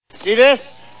See this?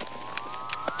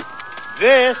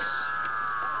 This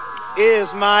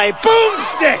is my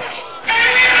boomstick!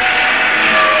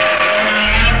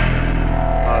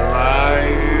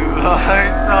 Alive! It's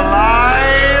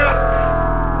alive!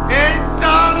 It's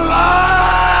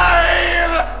alive!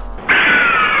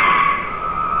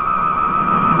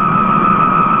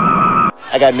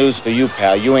 I got news for you,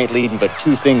 pal. You ain't leading but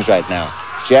two things right now.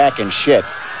 Jack and shit.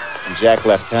 And Jack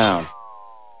left town.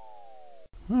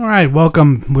 All right,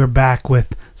 welcome. We're back with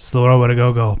Slow Robot A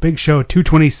Go-Go. Big Show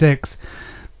 226.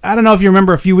 I don't know if you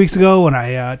remember a few weeks ago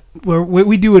when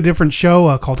we do a different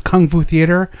show called Kung Fu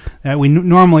Theater.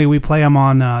 Normally we play them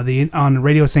on on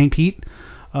Radio St. Pete.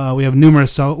 We have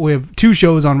we have two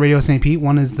shows on Radio St. Pete.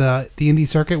 One is the indie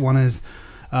circuit. One is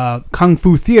Kung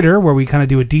Fu Theater, where we kind of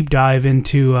do a deep dive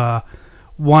into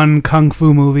one kung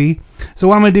fu movie. So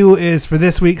what I'm gonna do is for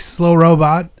this week's Slow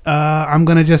Robot, I'm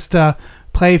gonna just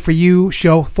play for you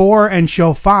show 4 and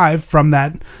show 5 from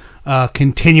that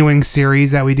continuing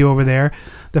series that we do over there.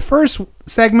 The first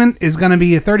segment is going to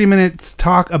be a 30 minutes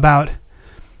talk about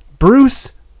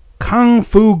Bruce Kung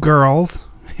Fu Girls.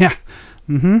 Yeah.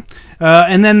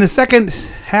 And then the second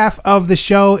half of the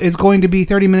show is going to be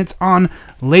 30 minutes on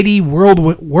Lady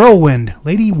Whirlwind.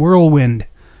 Lady Whirlwind.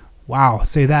 Wow,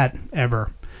 say that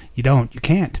ever. You don't. You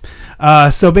can't.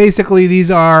 So basically these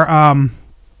are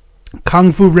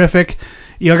Kung Fu-rific.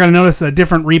 You're going to notice a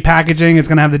different repackaging. It's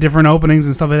going to have the different openings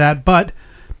and stuff like that. But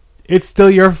it's still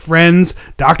your friends,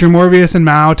 Dr. Morbius and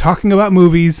Mao, talking about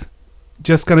movies.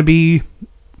 Just going to be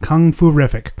Kung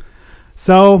Fu-rific.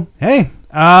 So, hey,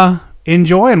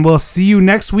 enjoy, and we'll see you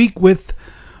next week with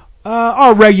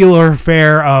our regular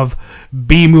fare of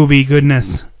B-movie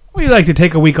goodness. We like to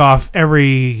take a week off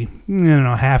every,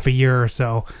 half a year or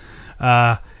so.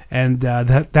 And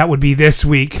that would be this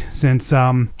week, since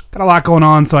got a lot going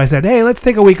on, so I said, hey, let's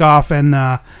take a week off, and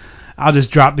I'll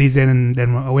just drop these in, and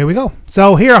then away we go.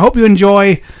 So here, I hope you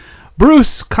enjoy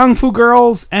Bruce, Kung Fu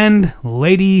Girls, and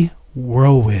Lady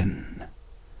Whirlwind.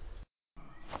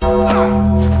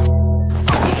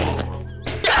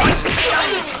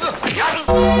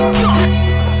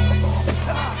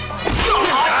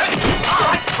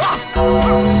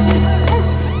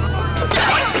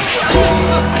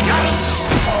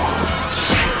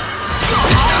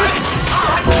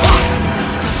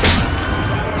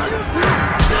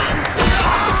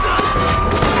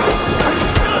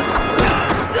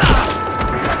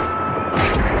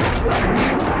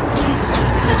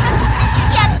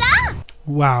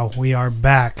 Wow, we are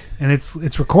back, and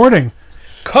it's recording.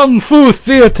 Kung Fu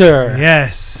Theater.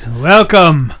 Yes,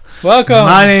 welcome. Welcome.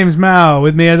 My name's Mao.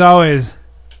 With me, as always,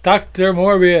 Dr.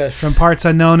 Morbius from Parts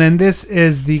Unknown, and this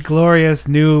is the glorious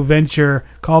new venture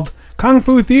called Kung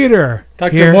Fu Theater.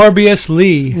 Dr. Morbius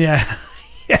Lee. Yeah.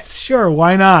 Yes, sure,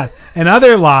 why not? And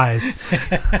other lies.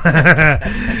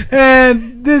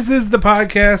 And this is the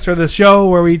podcast or the show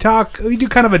where we do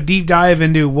kind of a deep dive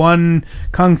into one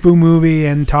Kung Fu movie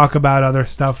and talk about other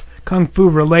stuff Kung Fu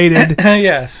related.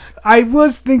 Yes. I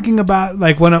was thinking about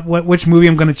which movie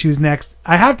I'm going to choose next.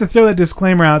 I have to throw that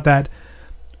disclaimer out that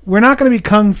we're not going to be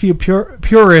Kung Fu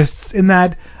purists in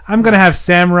that I'm going to have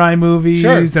samurai movies,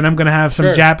 sure, and I'm going to have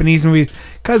some Japanese movies,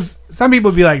 because some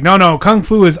people would be like, no, Kung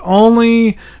Fu is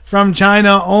only from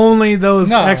China, only those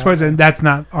experts, and that's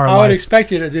not our life. I would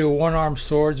expect you to do One-Armed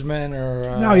Swordsman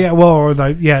or...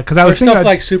 because I was thinking stuff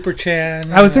like Super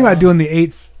Chan. I was thinking about doing the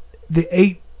eight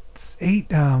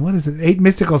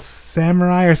mystical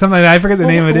samurai or something like that. I forget the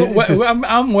name of it.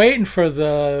 I'm waiting for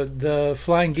the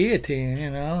flying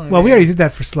guillotine, Well, we already did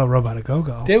that for Slow Robot A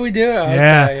Go-Go. Did we do it? Okay,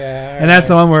 yeah. And that's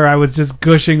the one where I was just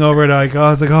gushing over it. I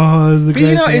was like, this is the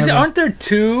great thing ever. Aren't there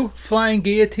two flying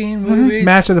guillotine movies?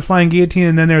 Master of the Flying Guillotine,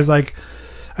 and then there's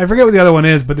I forget what the other one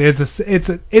is, but it's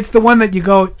the one that you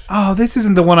go, this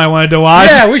isn't the one I wanted to watch.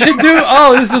 Yeah, we should do.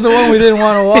 This is the one we didn't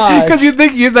want to watch. Because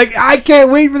you're like, I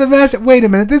can't wait for the master. Wait a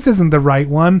minute, this isn't the right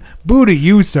one. Boo to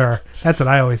you, sir. That's what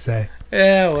I always say.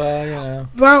 Yeah, well,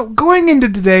 Well, going into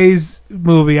today's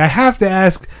movie, I have to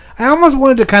ask. I almost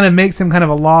wanted to kind of make some kind of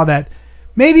a law that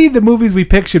maybe the movies we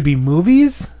pick should be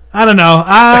movies. I don't know.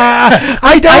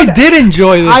 I did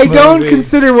enjoy this movie. I don't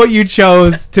consider what you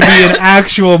chose to be an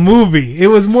actual movie. It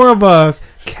was more of a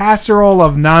casserole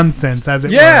of nonsense, as it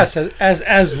were. Yes,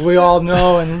 as we all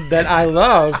know and that I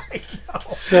love. I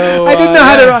know. So I didn't know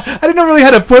I didn't know really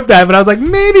how to put that, but I was like,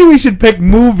 maybe we should pick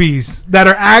movies that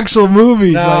are actual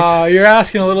movies. No, you're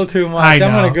asking a little too much.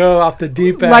 I'm gonna go off the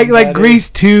deep end. Like Grease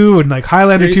 2 and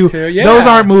Highlander 2. Yeah. Those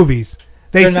aren't movies.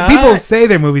 They They're not. people say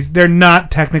they're movies. They're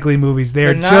not technically movies.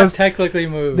 They're not just technically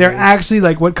movies. They're actually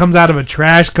like what comes out of a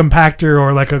trash compactor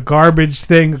or like a garbage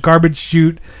thing, a garbage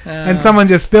chute, and someone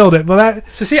just filled it. Well, that.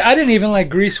 So see, I didn't even like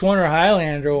Grease 1 or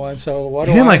Highlander 1. So what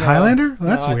do I You didn't like know? Highlander? Well,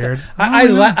 that's No, weird.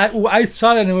 I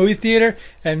saw that in the movie theater,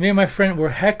 and me and my friend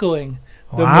were heckling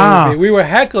the Wow. movie. We were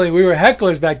heckling. We were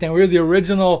hecklers back then. We were the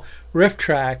original riff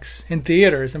tracks in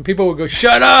theaters, and people would go,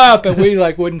 "Shut up!" and we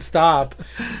like wouldn't stop.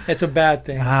 It's a bad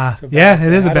thing. It's a bad Yeah, thing.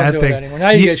 it is a I bad don't do thing. it anymore.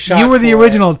 Now you get shot. You were the for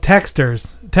original texters,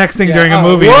 texting Yeah. during a Oh,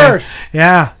 movie. worse.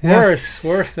 Yeah.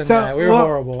 Worse than So, that. We were well,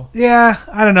 horrible. Yeah,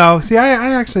 I don't know. See,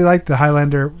 I actually liked the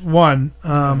Highlander 1.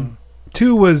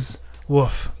 2 was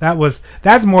woof.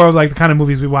 That's more of like the kind of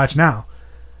movies we watch now.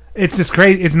 It's just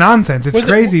crazy. It's nonsense. It's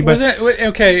crazy.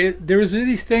 Okay, there was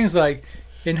these things like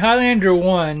in Highlander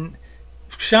 1,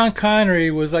 Sean Connery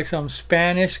was like some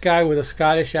Spanish guy with a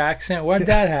Scottish accent. Why'd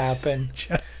that happen?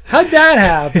 How'd that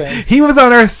happen? He was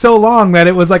on Earth so long that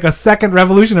it was like a second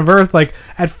revolution of Earth. Like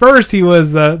at first he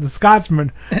was the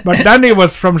Scotsman, but then he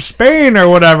was from Spain or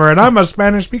whatever, and I'm a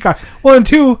Spanish peacock. Well, in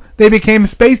 2 they became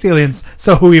space aliens,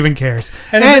 so who even cares?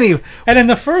 And in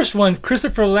the first one,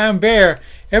 Christopher Lambert,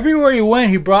 everywhere he went,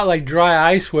 he brought like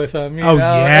dry ice with him. You know?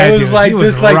 Yeah, it was dude. like He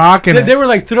was this, like rocking it. they were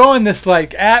like throwing this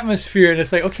like atmosphere, and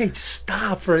it's like, okay,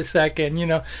 stop for a second. You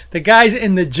know, the guy's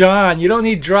in the John. You don't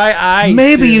need dry ice.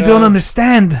 Maybe you know? don't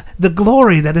understand the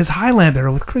glory that is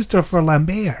Highlander with Christopher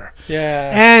Lambert.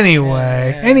 Yeah.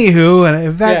 Anyway, Yeah. Anywho, and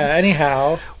if that. Yeah.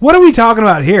 Anyhow, What are we talking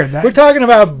about here? we're talking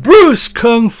about Bruce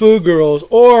Kung Fu Girls,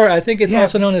 or I think it's Yeah.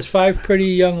 also known as Five Pretty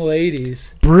Young Ladies.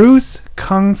 Bruce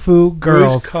Kung Fu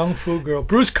Girls. Bruce Kung Fu Girl.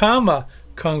 Bruce,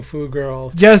 Kung Fu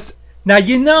Girls. Just Now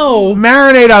you know.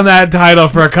 marinate on that title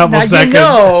for a couple Now seconds. you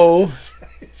know.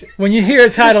 When you hear a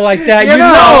title like that, You you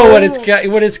know. know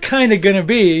what it's kind of gonna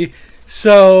be.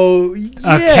 So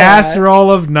yeah, A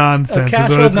casserole of nonsense is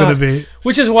casserole what of it's going to be.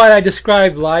 which is what I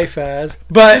described life as.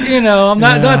 But you know, I'm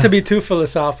not Yeah. to be too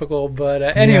philosophical. But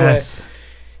anyway, Yes.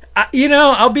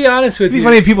 I'll be honest with It'd be you.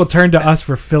 funny if people turned to us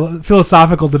for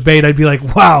philosophical debate. I'd be like,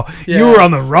 wow, Yeah. you were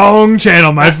on the wrong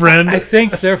channel, my friend. I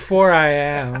think therefore I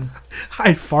am.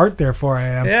 I fart, therefore I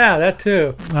am. Yeah, that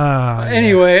too. Yeah.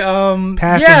 Anyway,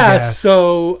 Pass and yeah. gas.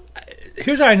 So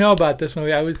here's what I know about this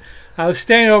movie. I was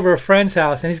staying over a friend's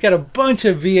house, and he's got a bunch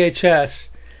of VHS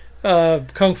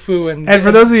Kung Fu And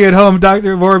for those of you at home,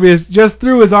 Dr. Morbius just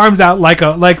threw his arms out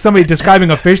like somebody describing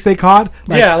a fish they caught.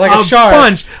 Yeah, like a shark.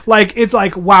 Bunch. Like it's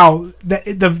like wow,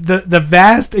 the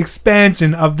vast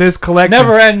expansion of this collection.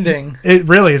 never ending. It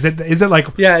really is. Is it like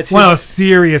it's one of those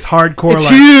serious hardcore? It's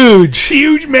like,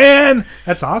 huge, man.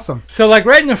 That's awesome. So like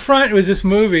right in the front was this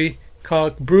movie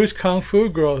called Bruce Kung Fu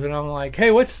Girls, and I'm like,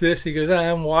 hey, what's this? He goes, I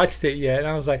haven't watched it yet. And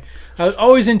I was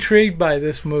always intrigued by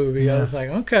this movie. Yeah. I was like,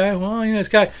 okay, well, you know, it's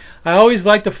got. I always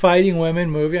liked the fighting women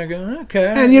movie. I go, okay.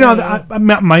 And you know,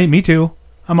 me too.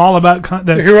 I'm all about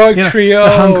the heroic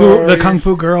trio, the Kung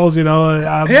Fu girls. You know,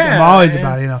 I'm always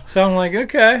about it, you know. So I'm like,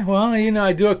 okay, well, you know,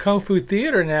 I do a Kung Fu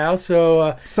theater now,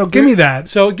 so. So give me that.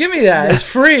 So give me that. Yeah. It's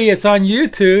free. It's on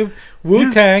YouTube.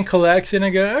 Wu-Tang Collection. I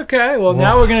go, okay, well,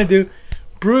 now we're gonna do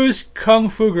Bruce Kung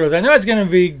Fu Girls. I know it's gonna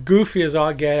be goofy as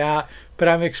all get out, but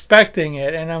I'm expecting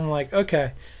it, and I'm like,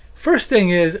 okay. First thing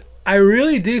is, I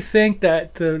really do think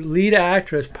that the lead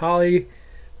actress, Polly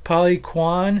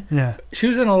Kwan, she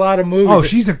was in a lot of movies. Oh,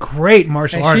 she's a great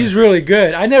martial artist. She's really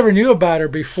good. I never knew about her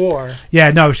before. Yeah,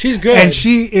 no, she's good. And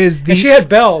she is and she had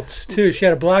belts too. She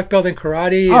had a black belt in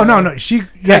karate. Oh no, she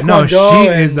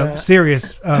is a serious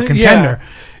contender. Yeah.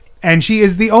 And she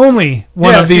is the only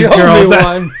one of these girls.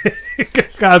 And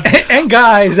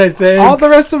guys, I think. All the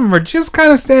rest of them are just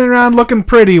kind of standing around looking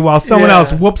pretty while someone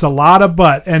else whoops a lot of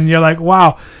butt. And you're like,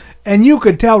 wow. And you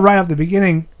could tell right off the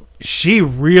beginning, she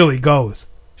really goes.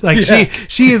 Like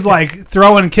she is like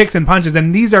throwing kicks and punches.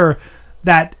 And these are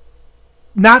that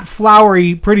not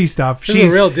flowery, pretty stuff. She's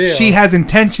a real deal. She has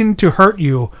intention to hurt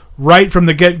you right from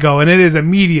the get-go. And it is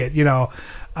immediate, you know.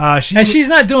 She's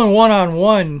not doing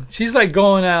one-on-one. She's like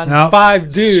going on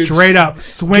 5 dudes, straight up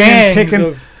swinging, kicking,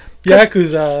 of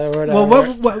Yakuza or whatever.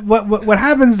 Well, what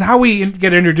happens? How we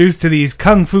get introduced to these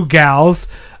kung fu gals?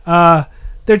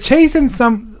 They're chasing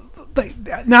some.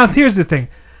 Now here's the thing: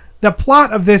 the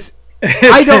plot of this.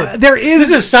 This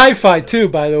is sci-fi too,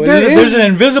 by the way. There's an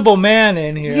invisible man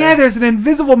in here. Yeah, there's an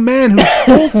invisible man who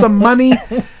stole some money.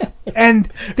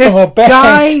 And this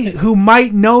guy who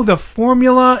might know the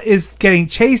formula is getting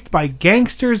chased by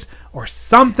gangsters or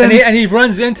something. And he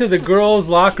runs into the girls'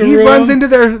 locker room. He runs into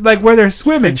where they're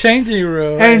swimming. The changing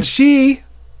room. And she,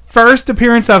 first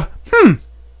appearance of,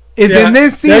 is in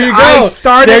this scene. There you go.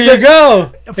 There you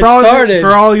go. For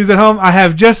all you at home, I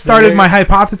have just started. My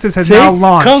hypothesis has now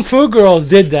launched. Kung Fu Girls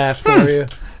did that for you.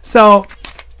 So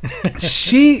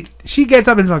she gets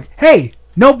up and is like, "Hey,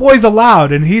 no boys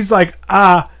allowed," and he's like,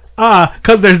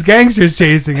 because there's gangsters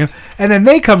chasing him, and then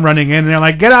they come running in and they're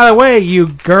like, "Get out of the way, you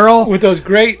girl!" With those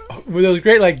great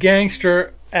like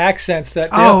gangster accents that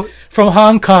from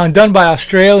Hong Kong, done by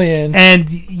Australians. And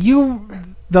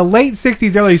the late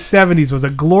 '60s, early '70s was a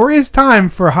glorious time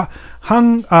for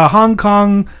Hong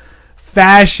Kong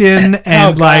fashion,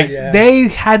 and they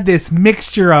had this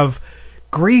mixture of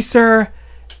greaser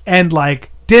and like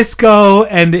disco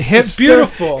and hipster. It's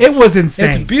beautiful. It was insane.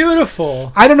 It's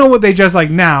beautiful. I don't know what they just like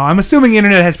now. I'm assuming the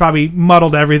internet has probably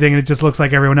muddled everything and it just looks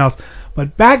like everyone else.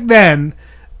 But back then,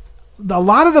 a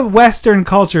lot of the Western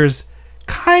cultures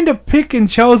kind of pick and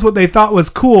chose what they thought was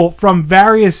cool from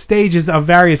various stages of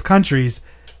various countries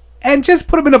and just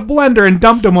put them in a blender and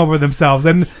dumped them over themselves.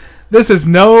 And this is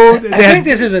I think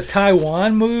this is a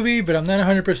Taiwan movie, but I'm not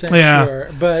 100% sure.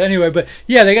 But anyway,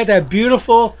 they got that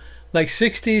beautiful like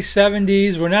 60s,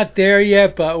 70s. We're not there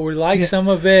yet, but we like some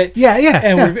of it.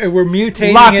 And we're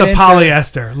mutating lots it of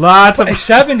polyester. Lots of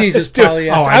 70s is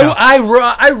polyester.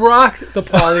 I rocked the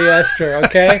polyester.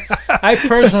 Okay, I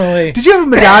personally. Did you have a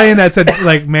medallion that said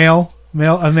like male? A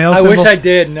male I symbol? wish I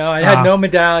did. No, I had no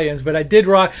medallions, but I did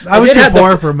rock. I was too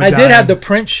poor for medallions. I did have the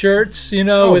print shirts,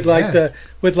 with the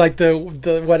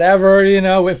whatever,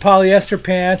 with polyester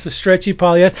pants, the stretchy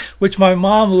polyester, which my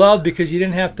mom loved because you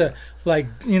didn't have to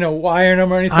iron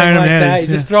them or anything like that. You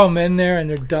just throw them in there and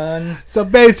they're done. So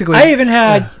basically, I even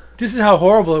had. This is how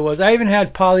horrible it was. I even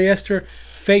had polyester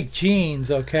fake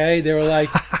jeans. Okay, they were like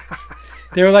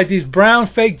these brown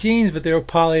fake jeans, but they were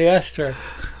polyester.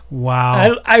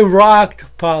 Wow. I rocked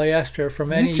polyester for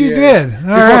many years. You did.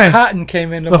 Before cotton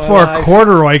came into my life. Before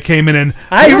corduroy came in. And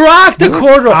I rocked the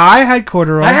corduroy. I had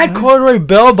corduroy. I had corduroy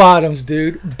bell bottoms,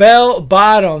 dude. Bell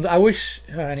bottoms. I wish...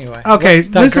 anyway. Okay,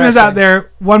 listeners out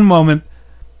there, one moment.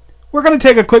 We're going to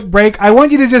take a quick break. I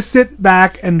want you to just sit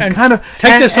back and kind of...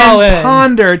 Take this all in.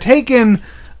 Ponder. Take in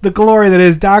the glory that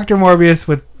is Dr. Morbius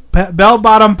with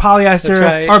bell-bottom polyester... That's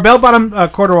right. Or bell-bottom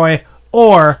corduroy,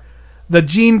 or... the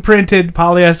jean-printed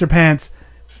polyester pants.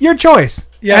 Your choice.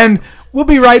 Yeah. And we'll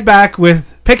be right back with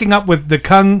picking up with the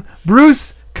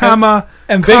Bruce,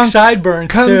 and big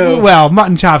sideburns too. Well,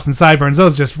 mutton chops and sideburns,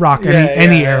 those just rock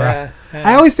any era. Yeah.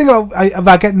 I always think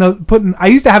about getting those. I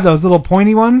used to have those little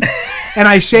pointy ones, and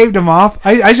I shaved them off.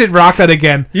 I should rock that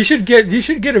again. You should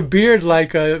get a beard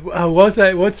like what's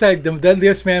that? The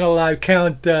deadliest man alive,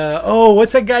 Count.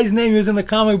 What's that guy's name? He was in the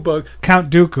comic books. Count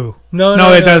Dooku.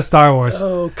 No, it does Star Wars.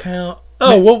 Oh, Count.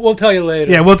 Oh, we'll tell you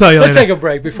later. Yeah, we'll tell you later. Let's take a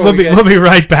break before we'll be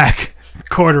right back.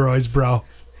 Corduroys, bro.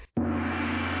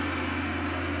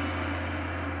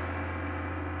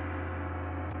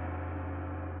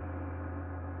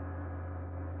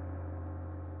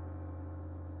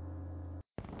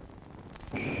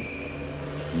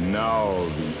 Now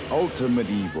the ultimate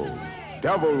evil,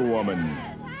 Devil Woman,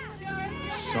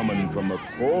 summoned from the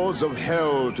cores of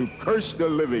hell to curse the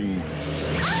living.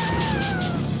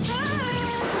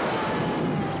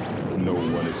 No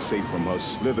one is safe from her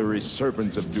slithery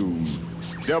serpents of doom.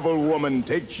 Devil Woman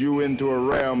takes you into a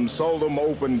realm seldom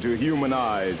open to human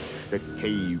eyes, the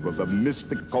cave of the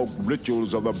mystic cult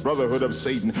rituals of the Brotherhood of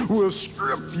Satan, who will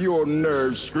strip your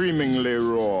nerves screamingly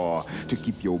raw. To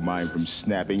keep your mind from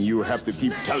snapping, you have to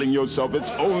keep telling yourself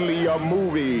it's only a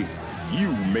movie.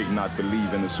 You may not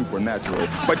believe in the supernatural,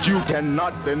 but you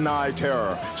cannot deny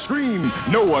terror. Scream,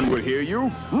 no one will hear you.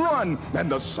 Run,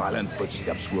 and the silent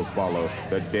footsteps will follow.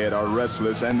 The dead are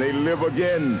restless, and they live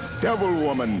again. Devil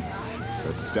Woman.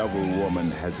 The Devil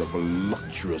Woman has a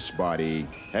voluptuous body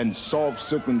and soft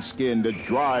silken skin that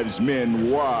drives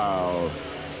men wild.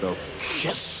 The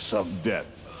kiss of death.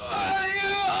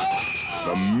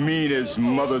 The meanest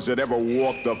mothers that ever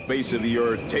walked the face of the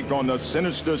earth take on the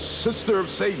sinister sister of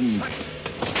Satan.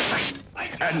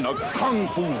 And the kung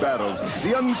fu battles,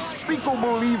 the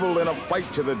unspeakable evil in a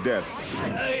fight to the death.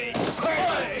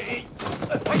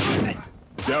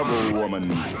 Devil Woman,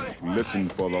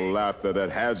 listen for the laughter that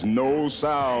has no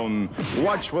sound.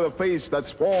 Watch for the face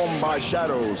that's formed by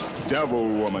shadows. Devil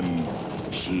Woman,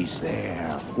 she's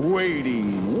there,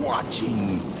 waiting,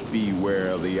 watching.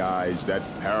 Beware the eyes that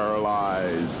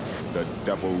paralyze. The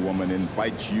Devil Woman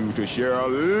invites you to share a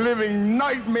living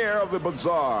nightmare of the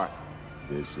bizarre.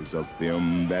 This is a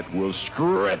film that will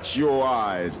stretch your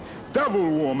eyes. Devil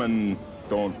Woman,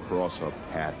 don't cross her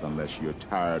path unless you're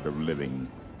tired of living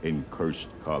in cursed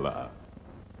color.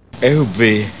 Oh,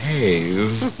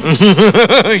 behave.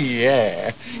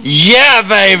 Yeah. Yeah,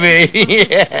 baby.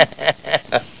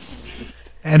 Yeah.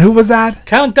 And who was that?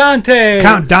 Count Dante.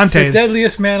 Count Dante. The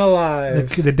deadliest man alive.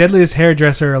 The deadliest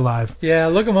hairdresser alive. Yeah,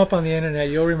 look him up on the internet.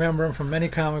 You'll remember him from many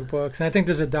comic books. And I think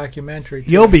there's a documentary,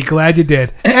 too. You'll be glad you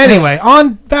did. Anyway,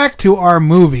 on back to our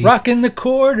movie. Rockin' the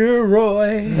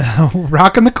Corduroy.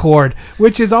 Rockin' the Cord,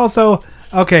 which is also...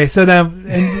 Okay, so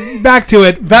then back to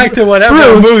it. Back to whatever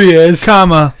Bruce, the movie is.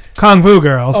 Comma, Kung Fu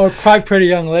Girls. Or Five Pretty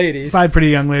Young Ladies. Five Pretty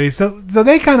Young Ladies. So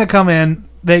they kind of come in.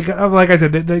 They, like I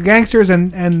said, the gangsters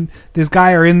and this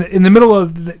guy are in the middle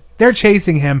of. They're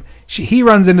chasing him. He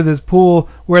runs into this pool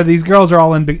where these girls are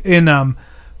all in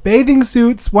bathing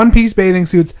suits, one-piece bathing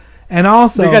suits, and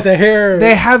also they got the hair.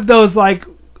 They have those like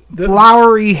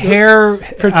flowery hair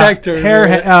protectors,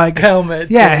 like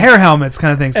helmets. Yeah, hair helmets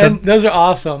kind of thing. So and those are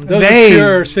awesome. Those are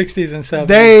pure 60s and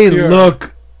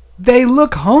 70s. They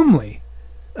look homely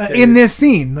in this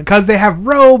scene because they have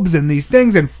robes and these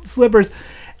things and slippers.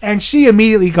 And she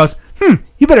immediately goes,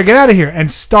 you better get out of here,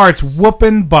 and starts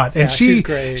whooping butt. And she's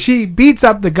great. She beats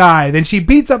up the guy, then she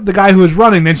beats up the guy who was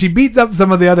running, then she beats up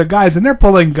some of the other guys, and they're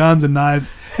pulling guns and knives,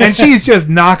 and she's just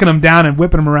knocking them down and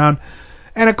whipping them around.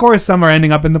 And of course, some are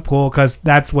ending up in the pool because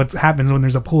that's what happens when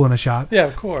there's a pool in a shot. Yeah,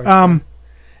 of course.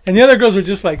 And the other girls are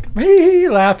just like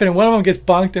laughing, and one of them gets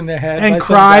bonked in the head and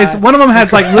cries. One of them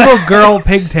has like little girl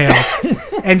pigtails,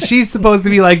 and she's supposed to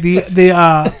be like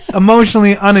the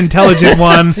emotionally unintelligent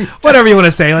one, whatever you want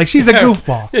to say. Like she's a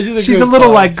goofball. Yeah, she's a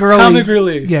little like girly comic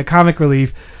relief. Yeah, comic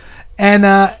relief. And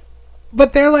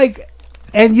but they're like,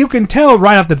 and you can tell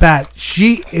right off the bat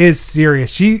she is serious.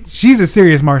 She's a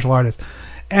serious martial artist,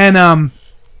 and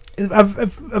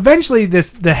eventually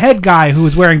the head guy who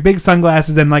was wearing big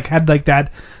sunglasses and like had like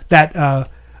that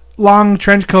long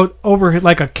trench coat over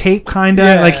like a cape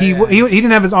kinda, like he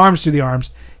didn't have his arms through the arms,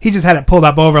 he just had it pulled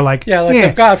up over like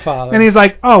the Godfather. And he's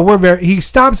like, he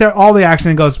stops at all the action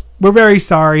and goes, we're very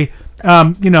sorry,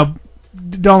 don't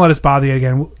let us bother you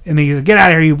again. And he goes, get out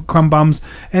of here, you crumb bums.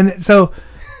 And so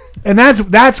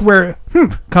that's where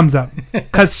comes up,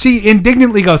 because she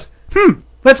indignantly goes,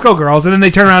 let's go, girls, and then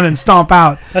they turn around and stomp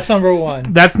out. That's number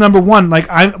one. That's number one. But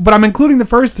I'm including the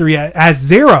first three as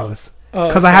zeros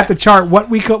because I have to chart what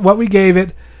we gave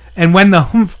it and when the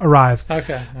humph arrives.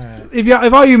 Okay. All right.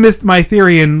 If all you missed my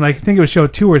theory in I think it was show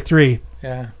 2 or 3.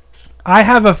 Yeah. I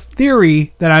have a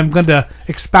theory that I'm going to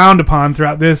expound upon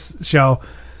throughout this show.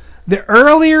 The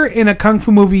earlier in a kung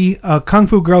fu movie, a kung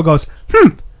fu girl goes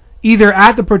either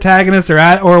at the protagonist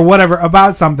or whatever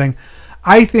about something,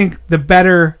 I think the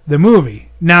better the movie.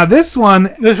 Now this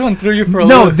one threw you for a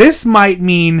loop. loop. This might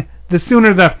mean the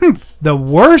sooner the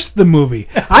worse the movie.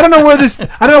 I don't know where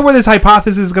this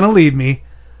hypothesis is going to lead me.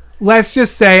 Let's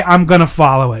just say I'm going to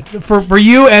follow it for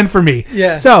you and for me.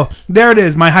 Yeah. So there it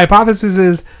is. My hypothesis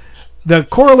is the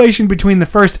correlation between the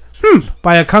first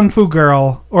by a kung fu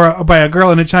girl or by a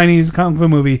girl in a Chinese kung fu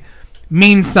movie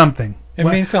means something. It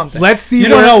means something. Let's see. You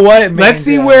don't know what it means. Let's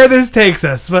see where this takes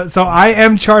us. So I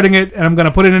am charting it, and I'm going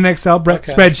to put it in an Excel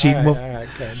spreadsheet. All right,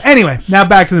 good. Anyway, now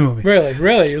back to the movie.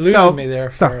 Really, you're losing me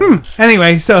there.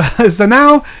 Anyway, so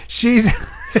now she's.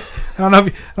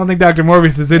 I don't think Dr.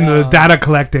 Morbius is into the data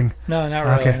collecting. No, not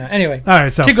really. Okay. No. Anyway. All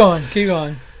right. So keep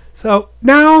going. So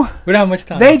now we don't have much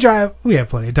time. They drive. We have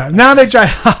plenty of time. Now they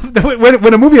drive.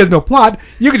 When a movie has no plot,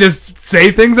 you can just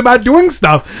say things about doing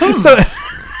stuff. So.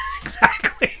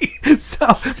 Exactly.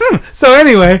 So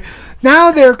anyway,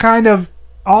 now they're kind of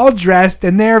all dressed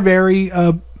and they're very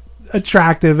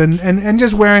attractive and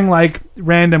just wearing like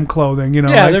random clothing,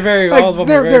 Yeah, like, they're very all of them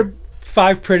they're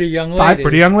five pretty young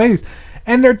ladies.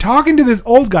 And they're talking to this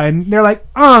old guy and they're like,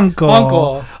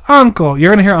 Uncle.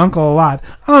 You're gonna hear Uncle a lot.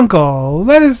 Uncle,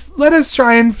 let us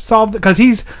try and solve because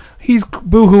he's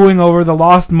boo-hooing over the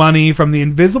lost money from the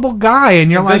invisible guy,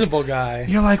 and you're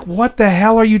like, what the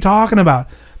hell are you talking about?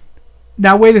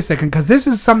 Now, wait a second, because this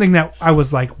is something that I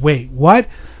was like, wait, what?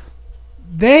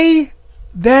 He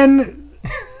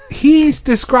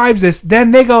describes this,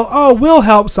 then they go, oh, we'll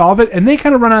help solve it, and they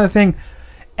kind of run out of the thing.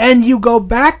 And you go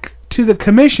back to the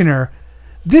commissioner.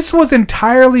 This was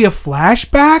entirely a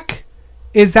flashback?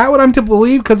 Is that what I'm to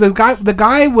believe? Because the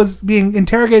guy was being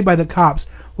interrogated by the cops,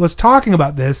 was talking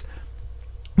about this.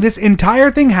 This entire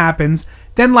thing happens.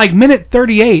 Then, like, minute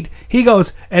 38, he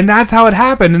goes, and that's how it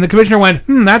happened. And the commissioner went,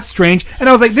 that's strange. And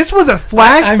I was like, this was a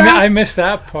flashback? I missed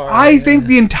that part. I think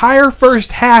the entire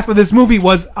first half of this movie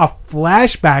was a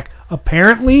flashback,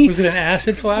 apparently. Was it an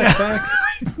acid flashback?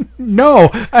 No.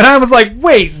 And I was like,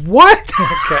 wait, what?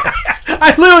 Okay.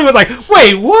 I literally was like,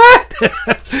 wait, what?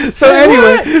 so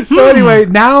anyway,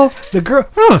 now the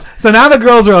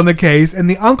girls are on the case, and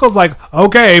the uncle's like,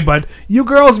 okay, but you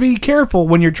girls be careful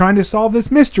when you're trying to solve this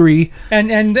mystery.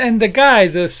 And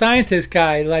the scientist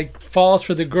guy, like, falls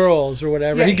for the girls or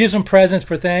whatever. Yeah. He gives them presents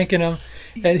for thanking them.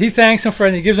 And he thanks them for it,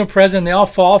 and he gives them a present, and they all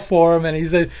fall for him.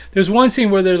 And there's one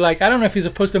scene where they're like, I don't know if he's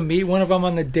supposed to meet one of them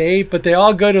on the date, but they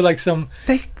all go to like some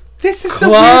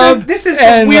club. This is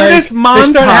the weirdest montage.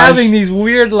 They start having these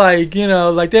weird, like, you know,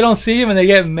 like they don't see him and they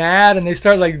get mad and they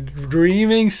start like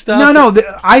dreaming stuff. No,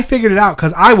 I figured it out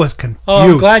because I was confused. Oh,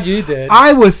 I'm glad you did.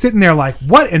 I was sitting there like,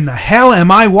 what in the hell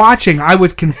am I watching? I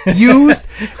was confused,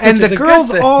 and the girls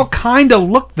all kind of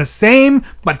look the same,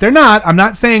 but they're not. I'm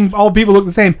not saying all people look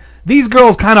the same. These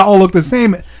girls kind of all look the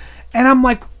same, and I'm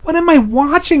like, what am I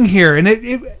watching here?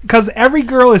 And because every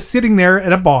girl is sitting there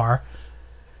at a bar,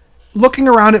 looking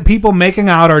around at people making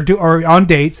out or on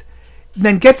dates,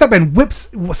 then gets up and whips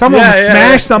someone,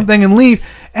 smash something and leave,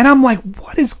 and I'm like,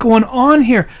 what is going on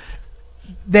here?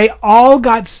 They all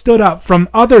got stood up from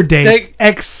other dates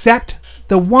except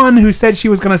the one who said she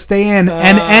was going to stay in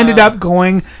and ended up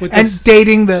going and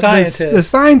dating the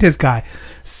scientist guy.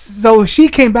 So she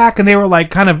came back and they were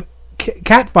like kind of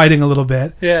catfighting a little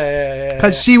bit. Yeah.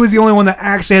 Because she was the only one that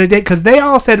actually had a date. Because they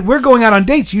all said, we're going out on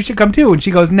dates. You should come too. And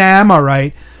she goes, nah, I'm all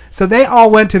right. So they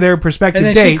all went to their respective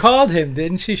dates. And then she called him,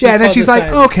 didn't she? And then she's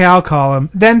like, okay, I'll call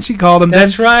him. Then she called him.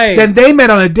 That's right. Then they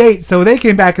met on a date. So they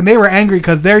came back and they were angry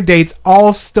because their dates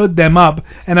all stood them up.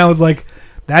 And I was like,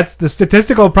 that's the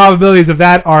statistical probabilities of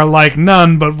that are like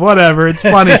none, but whatever. It's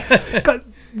funny.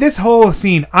 This whole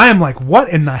scene, I am like, what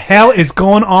in the hell is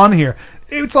going on here?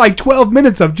 It's like 12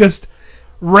 minutes of just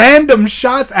random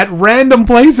shots at random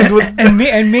places. And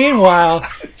meanwhile,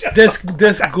 this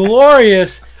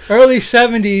glorious early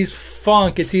 70s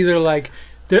funk, it's either like,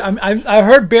 I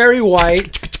heard Barry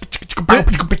White.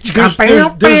 There's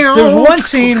one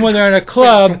scene when they're in a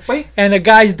club and the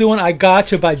guy's doing I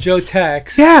Gotcha by Joe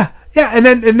Tex. Yeah, and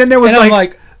then there was I'm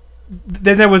like,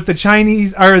 then there was the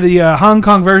Chinese or the Hong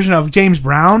Kong version of James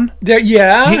Brown.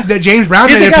 The James Brown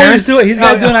made an appearance. He's doing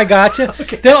I Gotcha.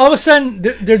 Okay. Then all of a sudden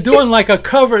they're doing like a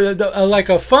cover, like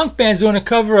a funk band's doing a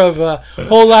cover of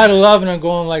Whole Lot of Love, and I'm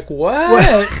going like,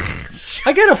 what?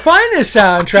 I gotta find this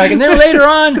soundtrack. And then later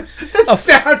on, the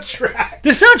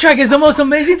soundtrack is the most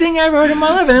amazing thing I ever heard in my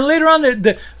life. And then later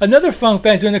on, another funk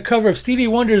band's doing a cover of Stevie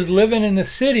Wonder's "Living in the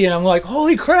City," and I'm like,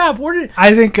 holy crap!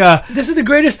 I think this is the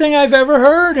greatest thing I've ever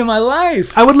heard in my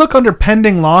life. I would look under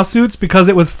pending lawsuits because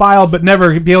it was filed but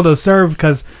never be able to serve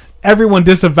because everyone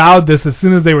disavowed this as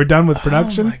soon as they were done with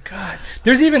production. Oh my God!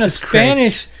 There's even a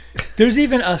Spanish. There's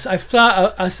even I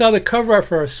saw the cover art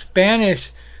for a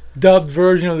Spanish dubbed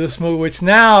version of this movie, which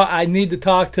now I need to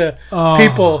talk to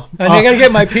people. And I gotta get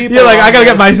my people. You're like, I gotta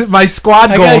get my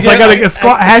squad goals. I gotta get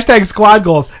hashtag squad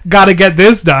goals. Gotta get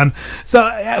this done. So,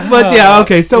 but yeah,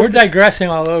 okay. So we're digressing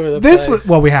all over the place.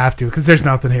 Well, we have to because there's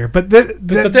nothing here. But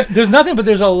there's nothing, but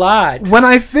there's a lot. When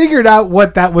I figured out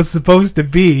what that was supposed to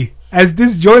be, as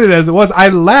disjointed as it was, I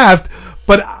laughed.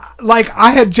 But like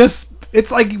I had just,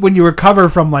 it's like when you recover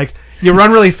from like. You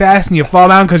run really fast and you fall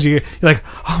down because you're like,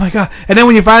 oh my God. And then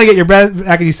when you finally get your breath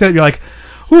back and you sit, you're like,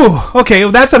 whew, okay,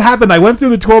 well, that's what happened. I went through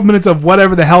the 12 minutes of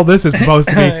whatever the hell this is supposed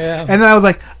to be. Yeah. And then I was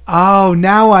like, oh,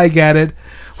 now I get it.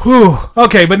 Whew,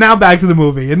 okay, but now back to the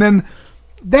movie. And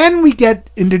then we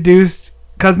get introduced,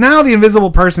 because now the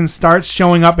invisible person starts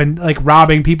showing up and like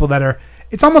robbing people that are,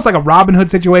 it's almost like a Robin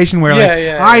Hood situation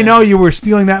where I know you were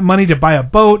stealing that money to buy a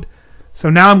boat. So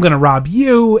now I'm going to rob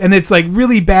you, and it's like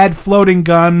really bad floating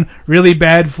gun, really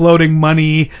bad floating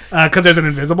money, because there's an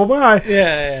invisible guy.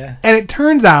 Yeah. And it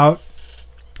turns out,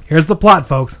 here's the plot,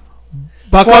 folks.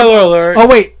 Spoiler alert. Oh,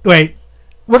 wait.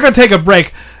 We're going to take a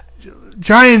break.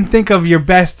 Try and think of your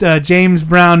best James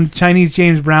Brown, Chinese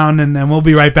James Brown, and then we'll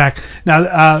be right back.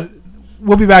 Now,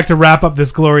 we'll be back to wrap up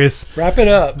this glorious... Wrap it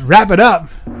up.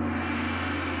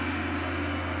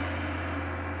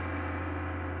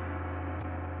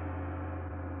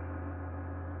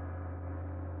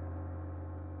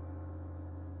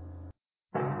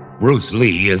 Bruce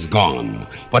Lee is gone,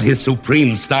 but his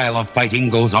supreme style of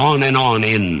fighting goes on and on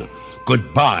in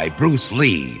Goodbye, Bruce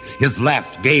Lee, His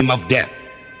Last Game of Death.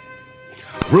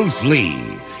 Bruce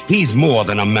Lee, he's more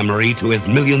than a memory to his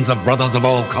millions of brothers of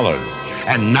all colors,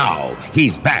 and now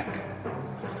he's back.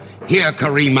 Hear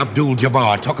Kareem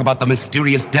Abdul-Jabbar talk about the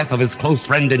mysterious death of his close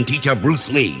friend and teacher Bruce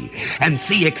Lee, and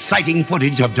see exciting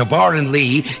footage of Jabbar and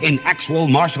Lee in actual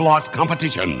martial arts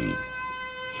competition.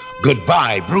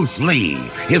 Goodbye, Bruce Lee,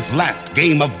 His Last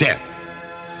Game of Death.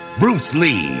 Bruce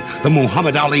Lee, the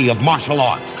Muhammad Ali of martial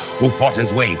arts, who fought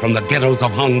his way from the ghettos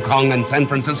of Hong Kong and San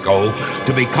Francisco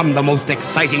to become the most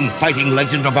exciting fighting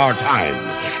legend of our time.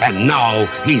 And now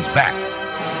he's back.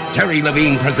 Terry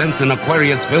Levine presents an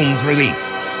Aquarius Films release.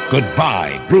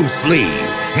 Goodbye, Bruce Lee,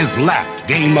 his last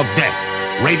game of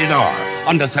death. Rated R,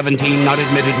 under 17, not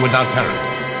admitted without parent.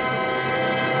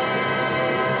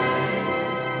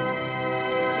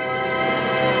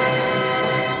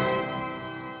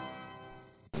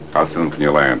 How soon can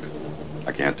you land?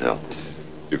 I can't tell.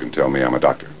 You can tell me I'm a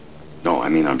doctor. No, I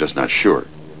mean, I'm just not sure.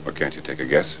 Or can't you take a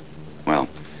guess? Well,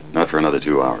 not for another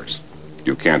 2 hours.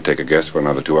 You can't take a guess for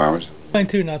another 2 hours? Airplane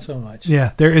 2, not so much.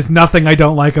 Yeah, there is nothing I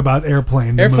don't like about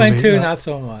Airplane. Airplane movie. 2, not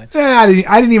so much. Yeah,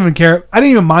 I didn't even care. I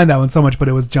didn't even mind that one so much, but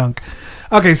it was junk.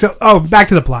 Okay, so back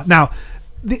to the plot. Now,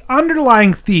 the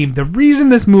underlying theme, the reason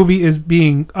this movie is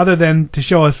being, other than to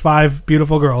show us 5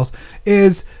 beautiful girls,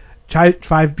 is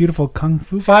 5 beautiful kung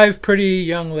fu. 5 pretty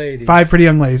young ladies. 5 pretty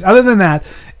young ladies. Other than that,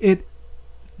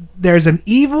 there's an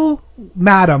evil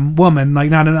woman, like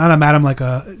not a madam,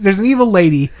 there's an evil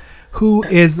lady who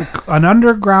is an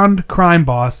underground crime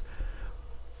boss,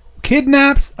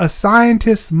 kidnaps a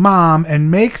scientist's mom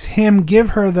and makes him give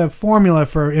her the formula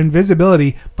for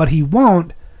invisibility, but he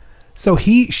won't. So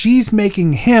she's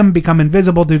making him become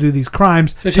invisible to do these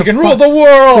crimes. So she can rule the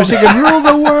world. So she can rule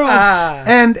the world.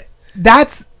 And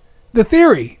that's the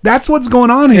theory. That's what's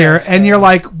going on here. Yes, and you're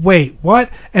like, wait, what?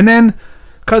 And then,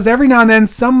 because every now and then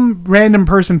some random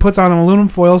person puts on an aluminum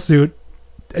foil suit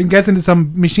and gets into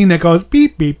some machine that goes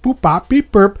beep, beep, boop, bop,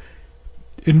 beep, burp,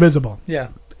 invisible. Yeah.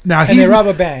 Now and they rob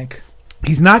a bank.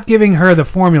 He's not giving her the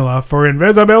formula for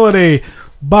invisibility,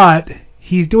 but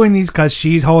he's doing these because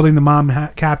she's holding the mom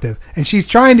captive. And she's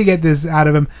trying to get this out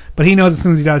of him, but he knows as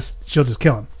soon as he does, she'll just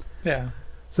kill him. Yeah.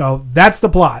 So that's the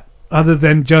plot, other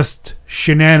than just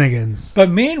shenanigans. But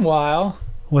meanwhile...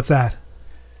 What's that?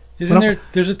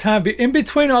 There's a time, in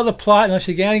between all the plot and the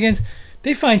shenanigans,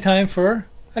 they find time for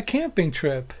a camping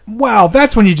trip. Well,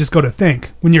 that's when you just go to think.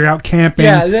 When you're out camping.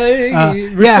 Yeah,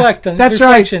 reflect on that's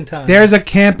reflection right. time. There's a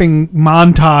camping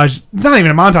montage. It's not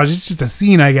even a montage. It's just a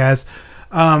scene, I guess,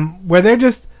 where they're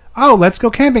just, let's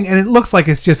go camping, and it looks like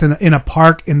it's just in a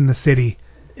park in the city.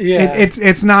 Yeah,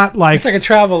 it's not like... It's like a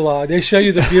travel log. They show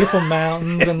you the beautiful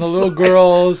mountains and the little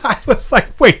girls. I was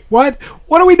like, wait, what?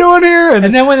 What are we doing here?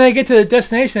 And then when they get to the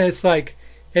destination, it's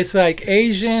like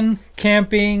Asian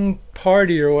camping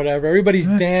party or whatever. Everybody's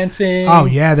dancing. Oh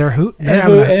yeah, they're having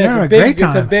a great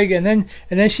time. It's a big, and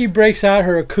then she breaks out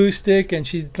her acoustic and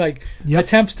she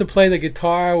attempts to play the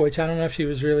guitar, which I don't know if she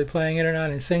was really playing it or not,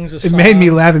 and sings a song. It made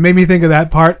me laugh. It made me think of that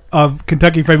part of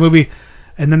Kentucky Fried Movie.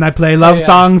 And then I play love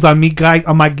songs on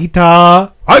my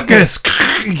guitar. I guess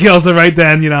he kills her right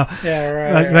then, Yeah,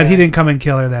 right. But he didn't come and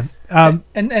kill her then. And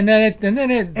then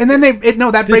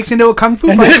that breaks into a kung fu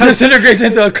fight. And then it disintegrates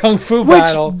into a kung fu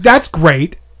battle. That's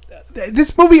great.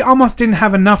 This movie almost didn't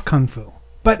have enough kung fu,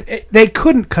 but they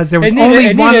couldn't because there was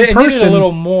only one person. It needed a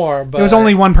little more, but there was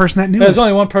only one person that knew. There was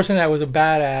only one person that was a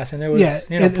badass, and there was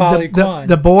Polly Kwan.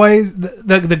 The boys,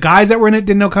 the guys that were in it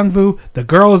didn't know kung fu. The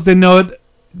girls didn't know it.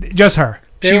 Just her.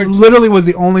 She literally was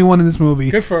the only one in this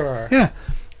movie. Good for her.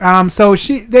 Yeah. So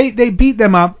they beat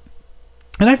them up,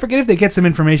 and I forget if they get some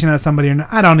information out of somebody or not.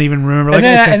 I don't even remember. And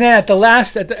then at the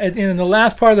last, in the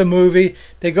last part of the movie,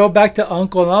 they go back to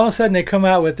Uncle, and all of a sudden they come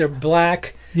out with their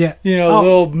black,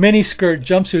 little mini skirt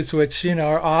jumpsuits, which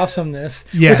are awesomeness.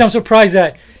 Yes. Which I'm surprised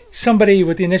that somebody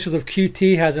with the initials of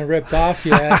QT hasn't ripped off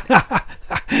yet.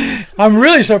 I'm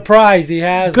really surprised he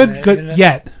hasn't. Good.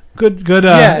 Yet. Good. Good.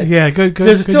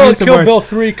 There's still a Kill Bill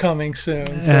 3 coming soon.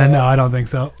 So. No, I don't think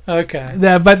so. Okay.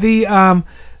 But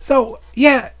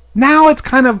now it's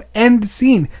kind of end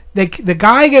scene. The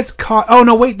guy gets caught. Oh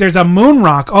no, wait. There's a moon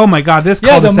rock. Oh my God, this.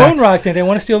 Yeah, the moon rock thing. They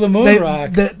want to steal the moon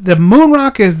rock. The moon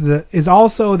rock is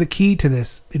also the key to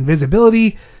this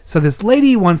invisibility. So this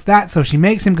lady wants that, so she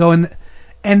makes him go in,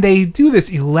 and they do this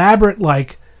elaborate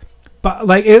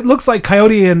But it looks like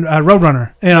Coyote and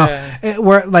Roadrunner,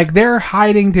 where they're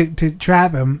hiding to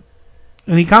trap him,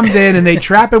 and he comes in and they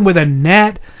trap him with a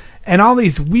net and all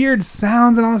these weird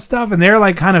sounds and all this stuff, and they're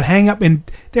kind of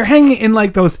they're hanging in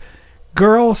those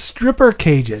girl stripper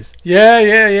cages. Yeah.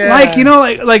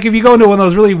 Like if you go into one of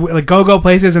those really go-go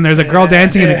places and there's a girl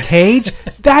dancing in a cage,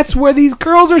 that's where these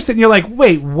girls are sitting. You're like,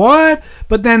 wait, what?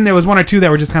 But then there was one or two that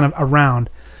were just kind of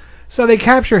around. So they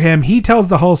capture him. He tells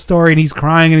the whole story, and he's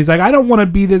crying, and he's like, I don't want to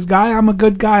be this guy. I'm a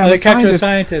good guy. They capture a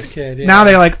scientist kid. Yeah. Now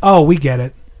they're like, oh, we get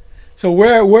it. So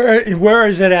where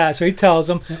is it at? So he tells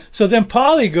him. So then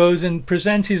Polly goes and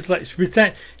pretends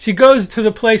she goes to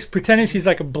the place pretending she's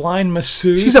like a blind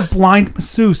masseuse. She's a blind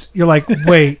masseuse. You're like,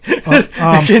 wait.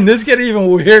 Can this get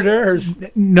even weirder?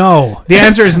 No. The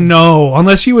answer is no.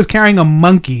 Unless she was carrying a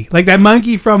monkey, like that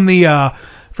monkey from the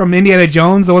from Indiana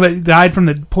Jones, the one that died from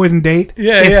the poison date.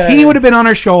 Yeah, if he would have been on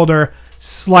her shoulder,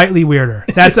 slightly weirder.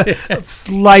 That's a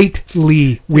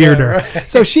slightly weirder. Yeah,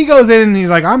 right. So she goes in and he's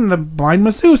like, I'm the blind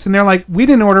masseuse. And they're like, we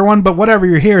didn't order one, but whatever,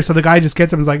 you're here. So the guy just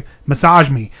gets him and is like, massage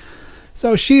me.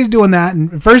 So she's doing that.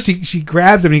 And first she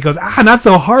grabs him and he goes, not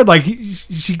so hard. Like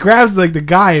she grabs like the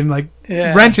guy and like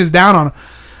wrenches down on him.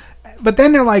 But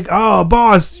then they're like, oh,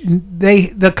 boss,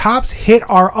 the cops hit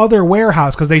our other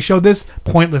warehouse because they show this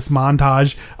pointless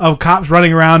montage of cops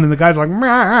running around and the guy's like,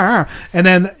 meh. And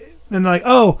then they're like,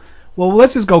 oh, well,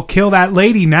 let's just go kill that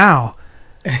lady now.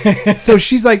 So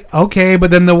she's like, okay, but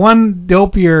then the one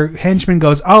dopier henchman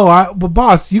goes, oh, well,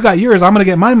 boss, you got yours. I'm going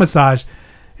to get my massage.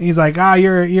 And he's like,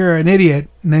 you're an idiot.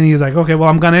 And then he's like, okay, well,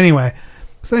 I'm going anyway.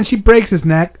 So then she breaks his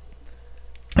neck.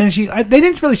 And they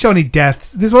didn't really show any deaths.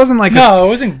 This wasn't like it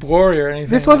wasn't gory or anything.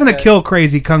 This wasn't a kill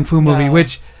crazy kung fu movie,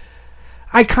 which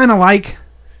I kind of like.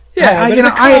 Yeah, but it's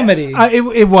a comedy.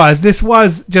 It was. This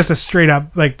was just a straight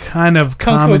up like kind of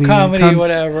kung fu comedy,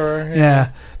 whatever.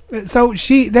 Yeah. So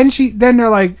then they're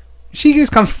like, she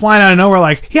just comes flying out of nowhere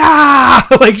like, yeah,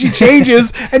 like she changes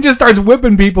and just starts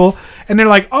whipping people. And they're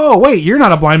like, oh, wait, you're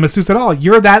not a blind masseuse at all.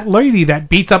 You're that lady that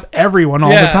beats up everyone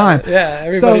all the time. Yeah,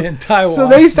 everybody in Taiwan. So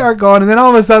they start going, and then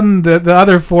all of a sudden the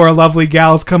other four lovely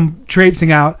gals come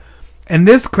traipsing out. And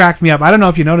this cracked me up. I don't know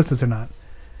if you noticed this or not.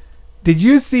 Did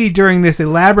you see during this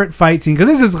elaborate fight scene,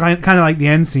 because this is kind of like the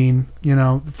end scene, you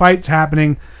know, the fight's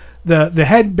happening, the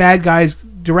head bad guy's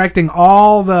directing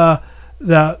all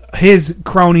his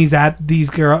cronies at these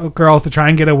girls to try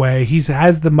and get away. He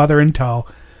has the mother in tow.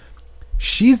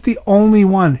 She's the only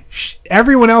one.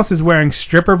 Everyone else is wearing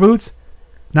stripper boots,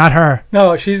 not her.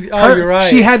 No, you're right.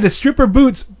 She had the stripper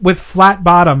boots with flat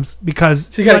bottoms because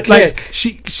she got a kick.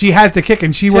 She has to kick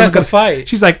and she wasn't going to fight.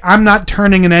 She's like, I'm not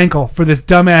turning an ankle for this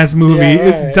dumbass movie.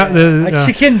 Yeah,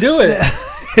 she can do it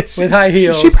with high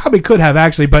heels. She probably could have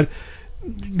actually, but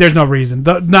there's no reason.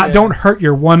 Don't hurt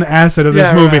your one asset of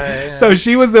this movie. Right. So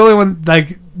she was the only one.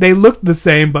 Like they looked the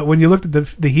same, but when you looked at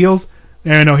the heels.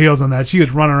 There are no heels on that. She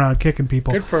was running around kicking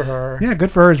people. Good for her. Yeah,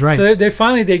 good for her is right. So they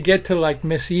finally get to like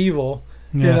Miss Evil,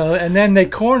 you know, and then they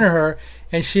corner her,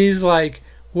 and she's like,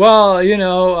 well,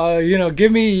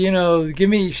 give me.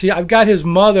 I've got his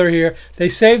mother here. They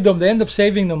saved them. They end up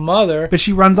saving the mother. But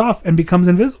she runs off and becomes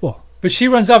invisible. But she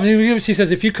runs off and she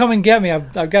says, if you come and get me,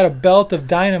 I've got a belt of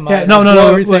dynamite. Yeah, no.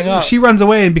 Everything up. She runs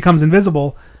away and becomes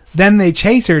invisible. Then they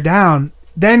chase her down.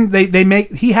 Then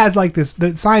he has like this,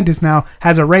 the scientist now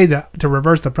has a ray to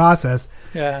reverse the process.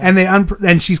 Yeah. And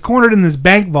and she's cornered in this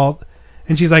bank vault,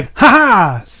 and she's like,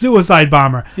 ha, suicide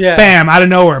bomber. Yeah. Bam, out of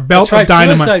nowhere, belt of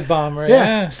dynamite. Suicide bomber,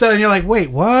 yeah. So then you're like,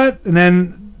 wait, what? And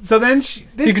then, she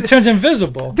turns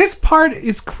invisible. This part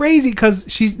is crazy because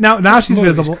she's, now she's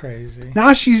visible. Crazy.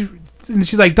 Now she's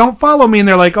like, don't follow me. And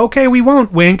they're like, okay, we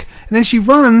won't, wink. And then she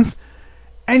runs.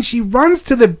 And she runs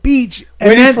to the beach.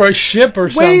 Waiting for a ship or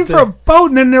something. Waiting for a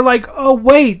boat. And then they're like, oh,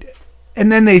 wait. And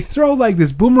then they throw like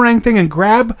this boomerang thing and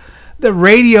grab the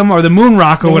radium or the moon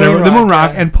rock or whatever. The moon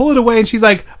rock. And pull it away. And she's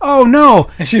like, oh, no.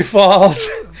 And she falls.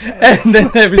 And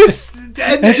then everything.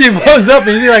 And she blows up.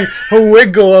 And you see like a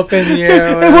wig go up in the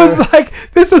air. It was like,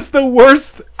 this is the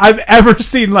worst I've ever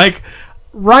seen. Like,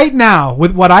 right now,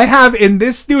 with what I have in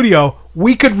this studio,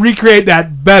 we could recreate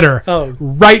that better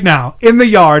right now in the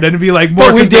yard and it'd be like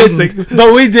more convincing.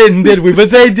 But we didn't, did we? But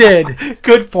they did.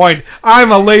 Good point.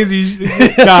 I'm a lazy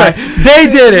guy. They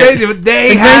did it.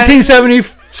 They in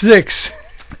 1976.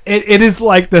 It is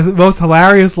like the most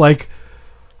hilarious, like,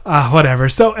 whatever.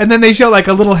 So, and then they show like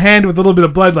a little hand with a little bit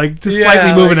of blood, like just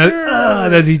slightly moving it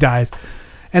as he dies.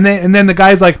 And then the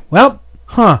guy's like, well,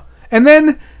 and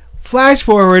then. Flash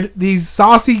forward, these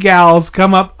saucy gals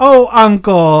come up, oh,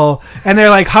 uncle, and they're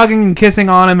like hugging and kissing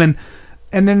on him,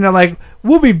 and then they're like,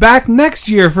 we'll be back next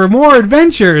year for more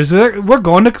adventures. We're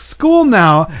going to school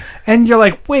now. And you're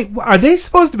like, wait, are they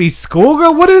supposed to be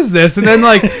schoolgirl? What is this? And then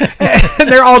like,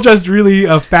 and they're all dressed really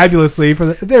fabulously.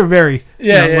 They're very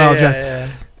well dressed.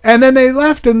 Yeah. And then they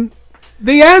left, and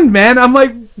the end, man. I'm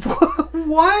like,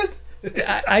 what?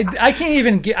 I can't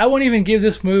even I won't even give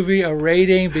this movie a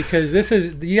rating because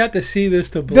you have to see this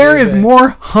to believe it. There is more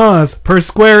huns per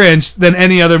square inch than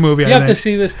any other movie. You have to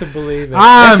see this to believe it.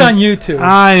 That's on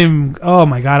YouTube. Oh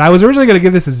my god, I was originally going to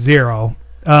give this a 0.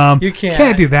 You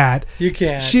can't do that. You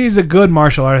can't. She's a good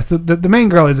martial artist. The main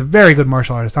girl is a very good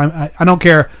martial artist. I don't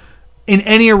care in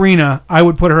any arena, I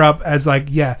would put her up as like,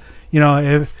 yeah, you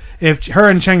know, if her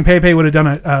and Cheng Pei would have done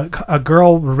a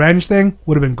girl revenge thing,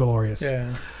 would have been glorious.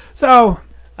 Yeah. So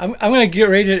I'm gonna get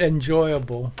rated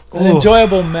enjoyable. An Ooh.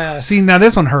 enjoyable mess. See, now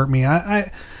this one hurt me.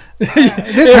 It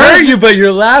hurt you, but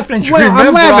you're laughing. You well,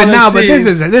 I'm laughing all now, the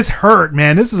but this hurt,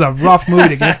 man. This is a rough movie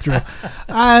to get through.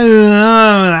 I don't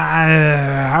know.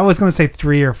 I was gonna say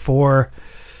 3 or 4.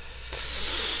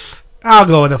 I'll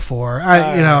go with a 4.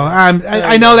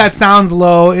 I know that sounds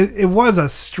low. It was a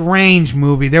strange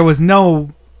movie. There was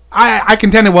no. I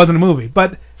contend it wasn't a movie,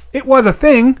 but it was a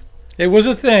thing. It was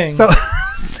a thing. So.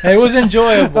 It was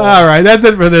enjoyable. All right, that's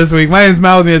it for this week. My name's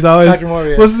Mal, with me as always. Dr.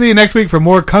 Morbius. We'll see you next week for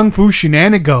more Kung Fu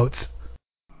Shenanigans.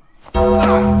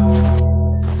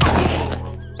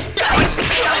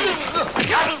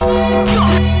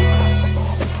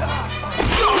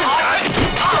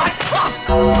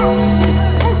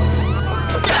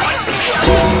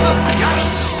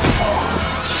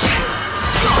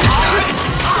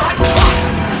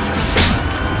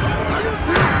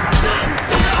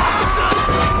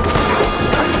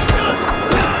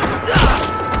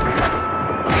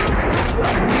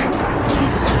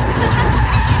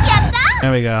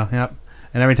 There we go. Yep.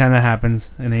 And every time that happens,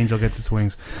 an angel gets its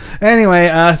wings. Anyway,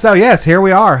 so yes, here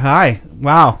we are. Hi.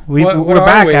 Wow. We're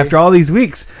back after all these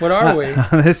weeks. What are we?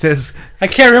 This is... I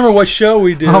can't remember what show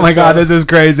we did. Oh my God, this is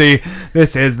crazy.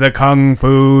 This is the Kung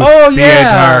Fu Theater.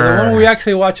 Theater. The one we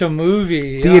actually watch a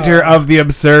movie. Theater of the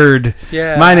Absurd.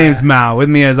 Yeah. My name's Mao. With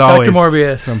me as always. Dr.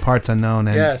 Morbius. From Parts Unknown.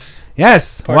 And Yes. Yes.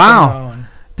 Parts Wow. Unknown.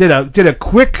 Did a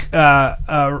quick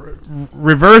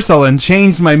reversal and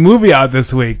changed my movie out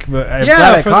this week. I'm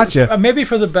glad I caught you. Maybe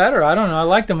for the better. I don't know. I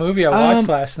liked the movie I watched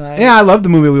last night. Yeah, I loved the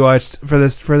movie we watched for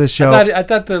this show. I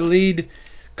thought the lead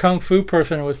kung fu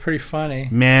person was pretty funny.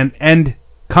 Man, and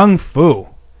kung fu.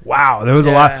 Wow, there was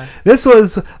a lot. This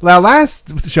was the last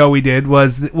show we did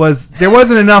was there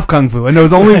wasn't enough kung fu, and there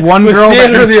was only one girl.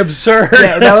 Theater of the Absurd.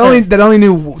 Yeah, that only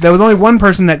knew. There was only one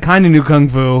person that kind of knew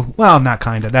kung fu. Well, not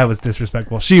kind of. That was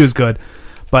disrespectful. She was good,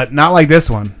 but not like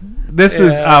this one. This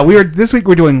is this week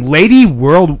we're doing Lady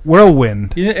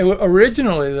Whirlwind.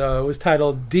 Originally though, it was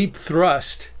titled Deep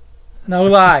Thrust. No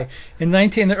lie. In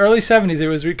the early 70s, it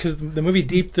was because the movie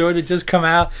Deep Throat had just come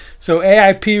out. So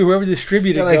AIP, whoever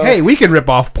distributed it, hey, we can rip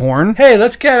off porn. Hey,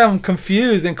 let's get them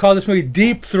confused and call this movie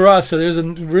Deep Thrust. So there's a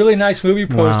really nice movie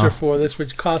poster for this,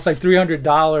 which costs like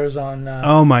 $300 on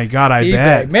oh my God, I eBay.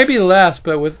 bet. Maybe less,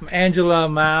 but with Angela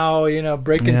Mao,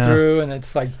 breaking through, and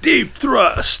it's like Deep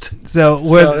Thrust. So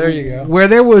there you go. Where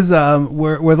there was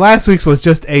where last week's was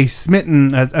just a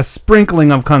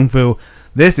sprinkling of kung fu.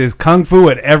 This is kung fu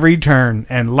at every turn,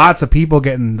 and lots of people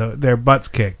getting their butts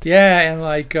kicked. Yeah, and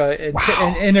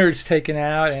and innards taken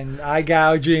out, and eye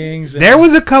gougings. There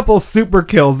was a couple super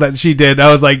kills that she did.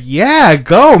 I was like, yeah,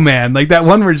 go, man. Like that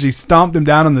one where she stomped him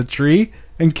down on the tree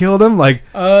and killed him. Like,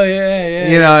 oh,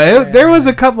 yeah. There was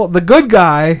a couple. The good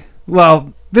guy,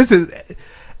 well, this is...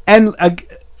 And...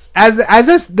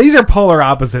 these are polar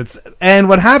opposites. And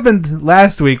what happened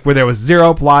last week where there was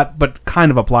zero plot, but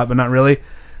kind of a plot, but not really...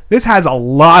 This has a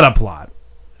lot of plot.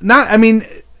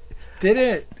 Did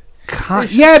it? Because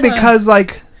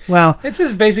it's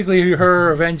just basically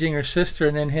her avenging her sister,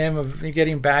 and then him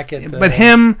getting back at. But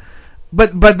then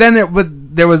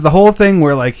there was the whole thing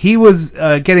where he was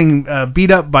getting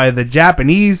beat up by the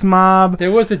Japanese mob.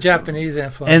 There was the Japanese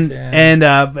influence. And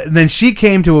then she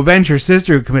came to avenge her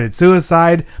sister who committed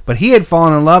suicide. But he had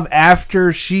fallen in love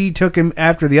after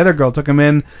after the other girl took him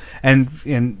in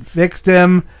and fixed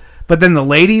him. But then the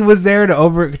lady was there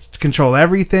to control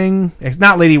everything. It's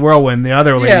not Lady Whirlwind, the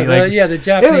other lady. The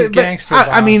Japanese gangster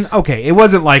boss. Okay, it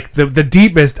wasn't like the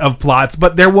deepest of plots,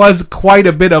 but there was quite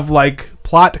a bit of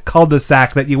plot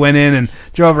cul-de-sac that you went in and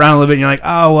drove around a little bit, and you're like,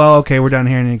 oh, well, okay, we're done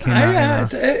here, and you came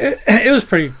out. It was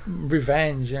pretty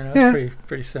revenge, It's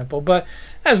pretty simple, but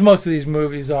as most of these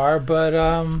movies are, but...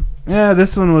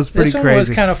 this one was pretty crazy. This one was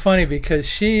kind of funny because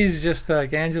she's just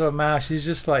like Angela Mao, she's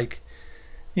just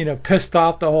pissed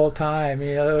off the whole time.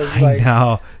 It was I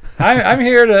know. I'm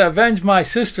here to avenge my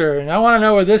sister, and I want to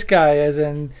know where this guy is.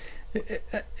 And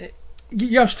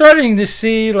I'm starting to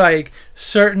see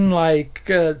certain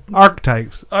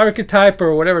archetype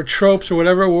or whatever tropes or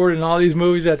whatever word in all these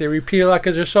movies that they repeat a lot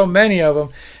because there's so many of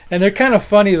them, and they're kind of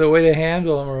funny the way they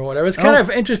handle them or whatever. It's kind of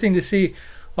interesting to see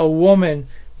a woman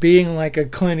being like a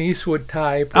Clint Eastwood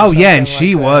type. Oh yeah, and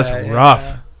she was rough.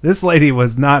 Yeah. This lady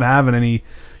was not having any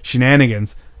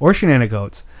shenanigans or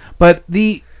shenanigans. But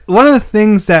one of the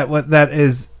things this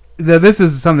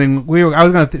is something I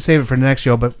was going to save it for the next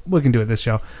show, but we can do it this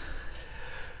show.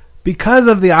 Because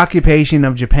of the occupation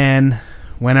of Japan,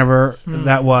 whenever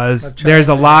that was, there's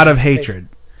a lot of hatred.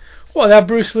 Well, that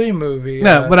Bruce Lee movie.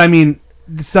 No, but I mean,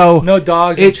 so no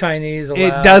dogs in Chinese allowed.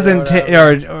 It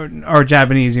doesn't or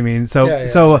Japanese, you mean?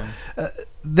 So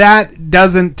that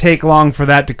doesn't take long for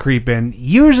that to creep in.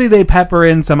 Usually they pepper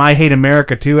in some I Hate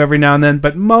America too every now and then,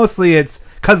 but mostly it's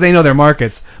because they know their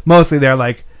markets. Mostly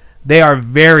they are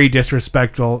very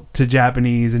disrespectful to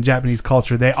Japanese and Japanese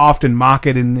culture. They often mock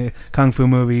it in the kung fu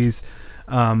movies.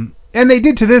 And they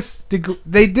did to this.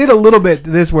 They did a little bit to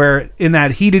this, where in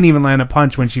that he didn't even land a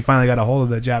punch when she finally got a hold of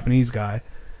the Japanese guy,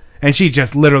 and she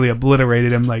just literally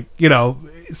obliterated him,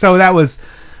 So that was,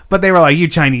 but they were like, "You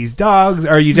Chinese dogs,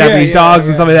 or you Japanese dogs,"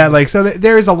 and stuff like that. So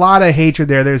there's a lot of hatred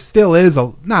there. There still is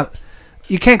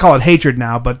you can't call it hatred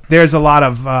now, but there's a lot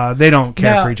of they don't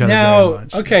care for each other very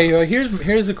much. Okay,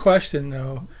 here's the question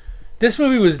though. This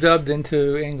movie was dubbed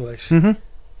into English. Mm-hmm.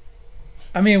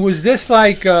 I mean, was this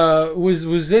like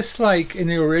was this like in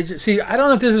the original? See, I don't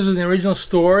know if this was an original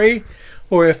story,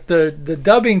 or if the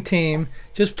dubbing team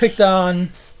just picked out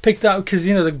because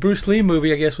the Bruce Lee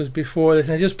movie I guess was before this,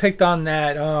 and they just picked on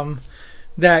that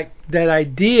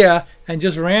idea and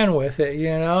just ran with it.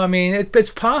 I mean,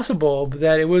 it's possible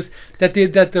that it was that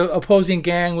the opposing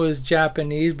gang was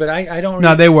Japanese, but I don't.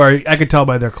 No, they were. I could tell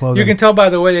by their clothing. You can tell by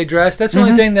the way they dressed. That's the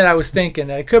only thing that I was thinking.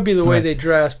 That it could be the way they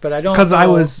dressed, but I don't. Because I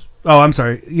was. Oh, I'm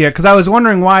sorry. Yeah, because I was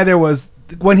wondering why there was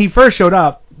when he first showed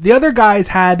up. The other guys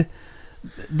had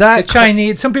that the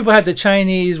Chinese. Some people had the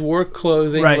Chinese work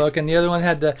clothing look, and the other one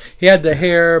had the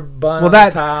hair bun on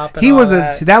top.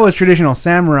 And that was traditional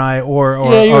samurai or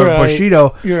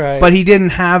Bushido. You're right. But he didn't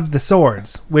have the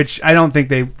swords, which I don't think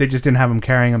they just didn't have him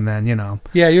carrying them then.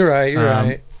 Yeah, you're right. You're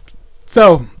right.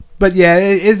 So, but yeah,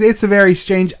 it's a very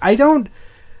strange.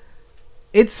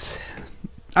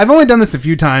 I've only done this a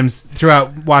few times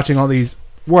throughout watching all these,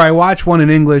 where I watch one in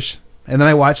English and then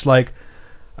I watch like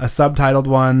a subtitled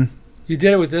one. You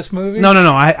did it with this movie? No.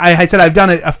 I said I've done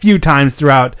it a few times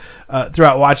throughout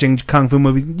watching kung fu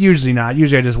movies. Usually not.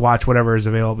 Usually I just watch whatever is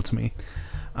available to me.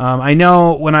 I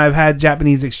know when I've had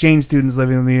Japanese exchange students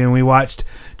living with me and we watched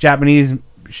Japanese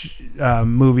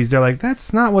movies, they're like,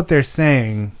 that's not what they're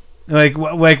saying. Like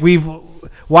we've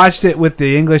watched it with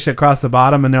the English across the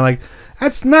bottom, and they're like,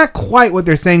 that's not quite what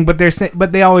they're saying, but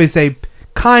they always say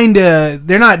kinda.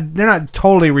 They're not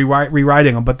totally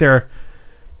rewriting them, but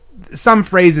some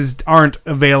phrases aren't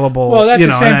available. Well, that's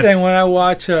the same thing when I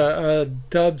watch a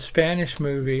dubbed Spanish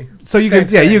movie. So you can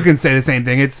say the same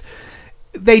thing.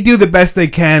 They do the best they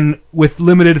can with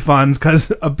limited funds,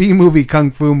 because a B-movie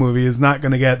kung fu movie is not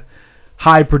going to get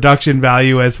high production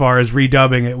value as far as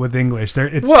redubbing it with English.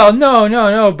 Well,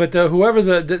 no. But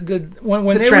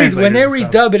when they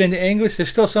redub it into English, there's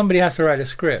still somebody has to write a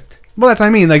script. Well, that's what I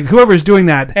mean. Like whoever's doing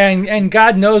that, and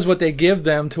God knows what they give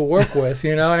them to work with.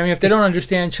 You know what I mean? If they don't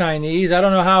understand Chinese, I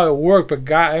don't know how it worked. But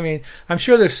God, I mean, I'm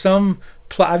sure there's some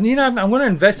plot. I'm going to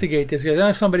investigate this because I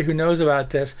know somebody who knows about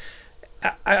this.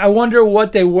 I wonder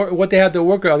what they have to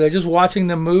work on. Are they just watching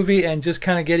the movie and just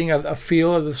kind of getting a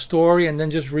feel of the story and then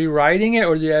just rewriting it,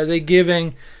 or are they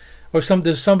giving,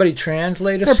 does somebody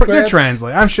translate a script? They're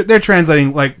translating. I'm sure they're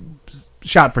translating like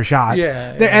shot for shot.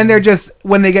 Yeah. And they're just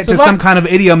when they get to some kind of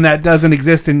idiom that doesn't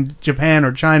exist in Japan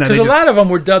or China. Because a lot of them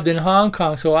were dubbed in Hong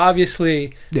Kong, so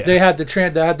obviously they had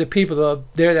the people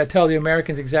there that tell the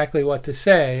Americans exactly what to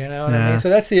say. You know what I mean? So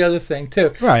that's the other thing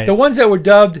too. Right. The ones that were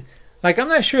dubbed. Like, I'm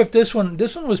not sure if this one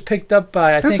was picked up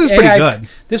by, I think pretty good.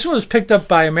 This one was picked up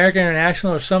by American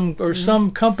International or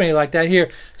some company like that here.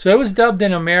 So it was dubbed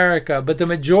in America, but the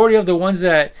majority of the ones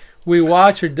that we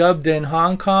watch are dubbed in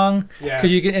Hong Kong. Yeah.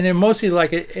 And they're mostly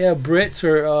like Brits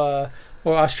or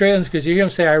Australians, because you hear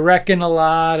them say "I reckon" a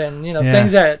lot, and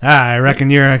things that. I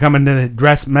reckon you're coming to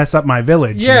mess up my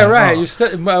village. Yeah, right.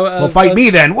 Well, fight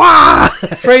me then. Wah!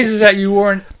 Phrases that you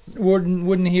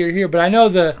wouldn't hear here, but I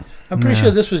know I'm pretty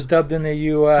sure this was dubbed in the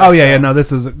U.S. Oh yeah, no,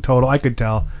 this is total. I could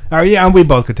tell. We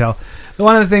both could tell.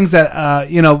 One of the things that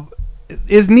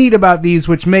is neat about these,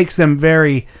 which makes them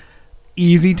very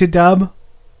easy to dub,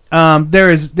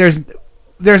 there's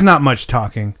not much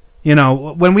talking.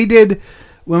 When we did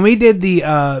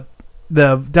the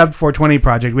Dubbed 420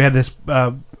 project, we had this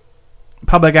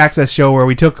public access show where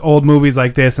we took old movies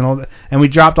like this and we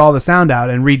dropped all the sound out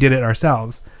and redid it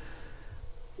ourselves.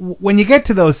 When you get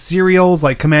to those serials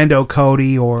like Commando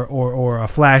Cody or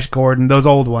Flash Gordon, those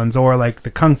old ones, or like the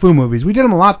Kung Fu movies, we did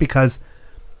them a lot because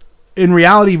in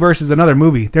reality versus another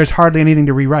movie, there's hardly anything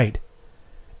to rewrite.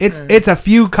 It's a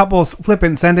few couple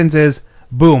flippant sentences,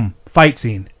 boom, fight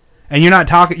scene. And you don't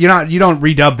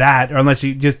redub that unless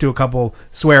you just do a couple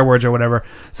swear words or whatever.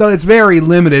 So it's very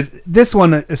limited. This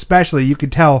one especially, you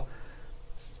could tell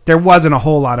there wasn't a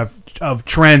whole lot of of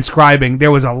transcribing.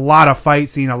 There was a lot of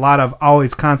fight scene, a lot of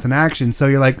always constant action. So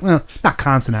you're like, well, not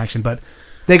constant action, but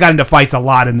they got into fights a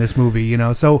lot in this movie, you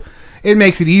know. So it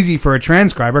makes it easy for a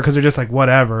transcriber because they're just like,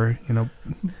 whatever, you know.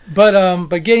 But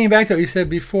getting back to what you said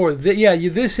before,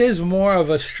 this is more of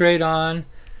a straight-on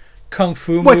kung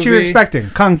fu movie. What you're expecting,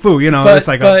 kung fu, you know, it's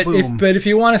like a boom. But if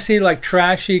you want to see like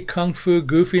trashy kung fu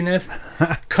goofiness,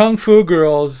 Kung Fu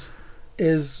Girls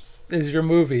is your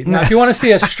movie. Now, if you want to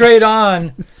see a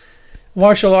straight-on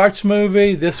martial arts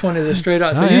movie, this one is a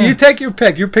straight-on. So you take your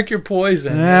pick. You pick your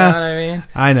poison. Yeah, you know what I mean?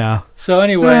 I know. So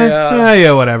anyway,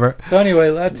 yeah, whatever. So anyway,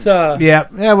 let's.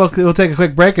 We'll take a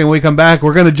quick break, and when we come back,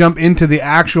 we're gonna jump into the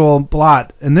actual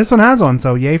plot, and this one has one.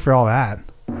 So yay for all that.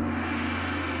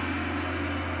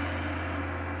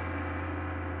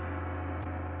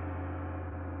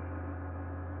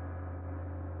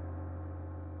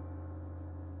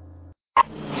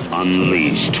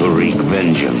 Unleashed to wreak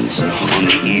vengeance on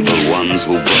the evil ones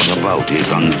who brought about his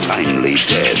untimely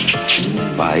death.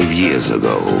 5 years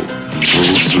ago,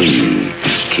 Bruce Lee,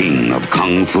 king of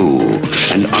Kung Fu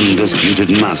and undisputed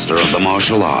master of the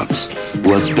martial arts,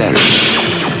 was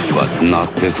buried, but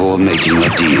not before making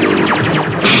a deal with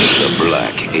the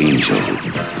Black Angel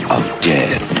of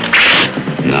Death.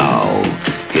 Now,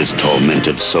 his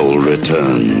tormented soul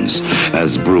returns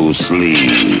as Bruce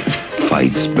Lee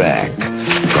fights back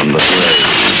from the grave.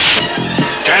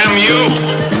 Damn you!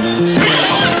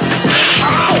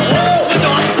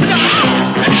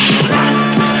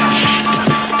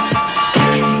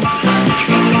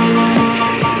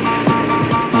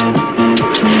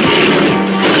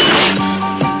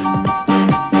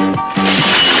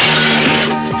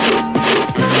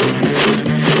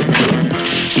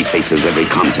 He faces every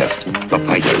contest, the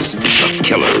fighters, the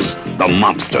killers, the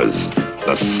mobsters,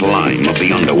 the slime of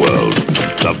the underworld,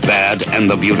 the bad and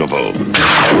the beautiful.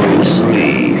 Bruce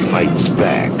Lee fights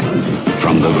back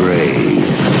from the grave.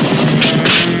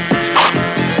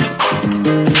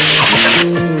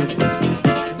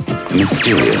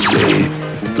 Mysteriously,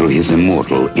 through his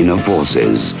immortal inner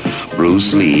forces,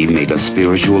 Bruce Lee made a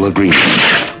spiritual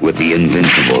agreement with the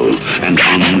invincible and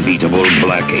unbeatable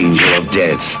Black Angel of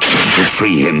Death to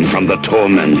free him from the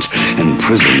torment and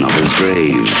prison of his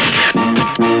grave.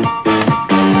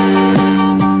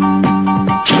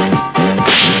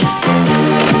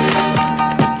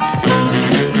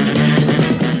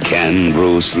 Can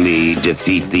Bruce Lee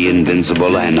defeat the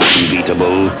invincible and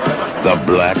unbeatable, the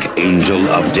Black Angel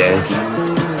of Death?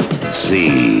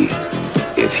 See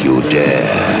if you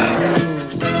dare.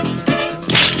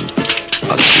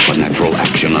 A supernatural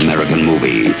action American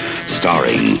movie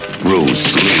starring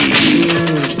Bruce Lee.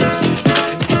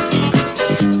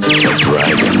 The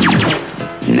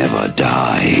dragon never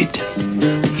died.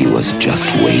 He was just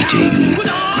waiting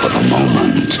for the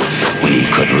moment when he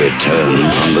could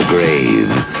return from the grave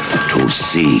to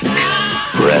seek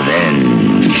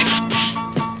revenge.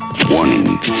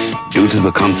 Warning. Due to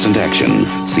the constant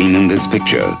action seen in this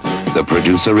picture, the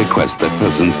producer requests that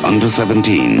persons under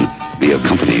 17 be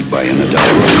accompanied by an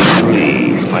adult.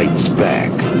 Lee fights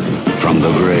back from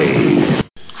the grave.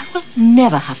 I will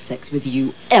never have sex with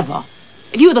you, ever.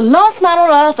 If you were the last man on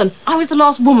Earth and I was the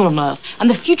last woman on Earth, and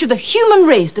the future of the human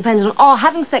race depended on our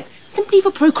having sex simply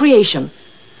for procreation,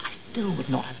 I still would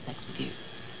not have sex with you.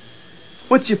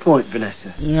 What's your point,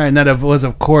 Vanessa? All right, that was,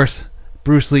 of course,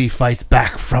 Bruce Lee Fights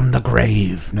Back from the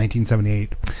Grave,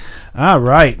 1978. All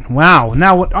right, wow.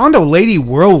 Now, on to Lady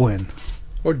Whirlwind.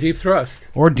 Or Deep Thrust.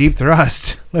 Or Deep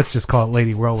Thrust. Let's just call it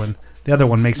Lady Whirlwind. The other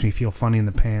one makes me feel funny in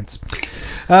the pants.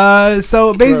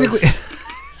 So basically...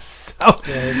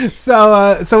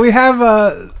 So we have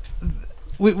the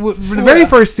very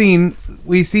first scene,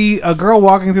 we see a girl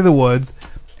walking through the woods,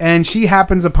 and she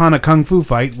happens upon a kung fu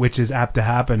fight, which is apt to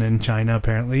happen in China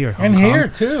apparently, or Hong Kong. And here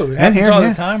too. And here, all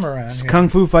the time around here. Kung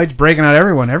fu fights breaking out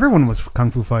everyone. Everyone was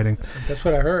kung fu fighting. That's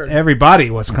what I heard.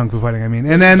 Everybody was kung fu fighting. I mean,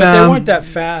 and then but they weren't that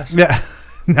fast. Yeah,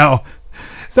 no.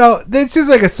 So it's just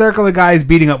like a circle of guys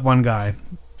beating up one guy,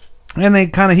 and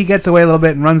he gets away a little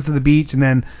bit and runs to the beach, and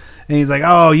then. And he's like,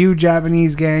 oh, you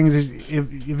Japanese gangs,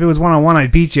 if it was one-on-one,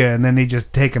 I'd beat you. And then they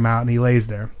just take him out, and he lays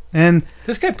there. And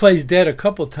this guy plays dead a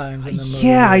couple times in the movie.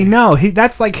 Yeah, I know.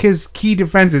 That's like his key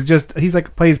defense is just, he's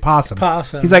like, plays possum.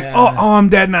 He's like, oh, I'm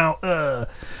dead now.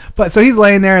 But so he's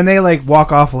laying there, and they like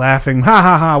walk off laughing. Ha,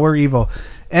 ha, ha, we're evil.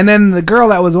 And then the girl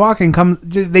that was walking comes,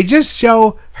 they just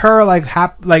show her like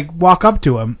walk up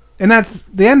to him. And that's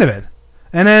the end of it.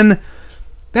 And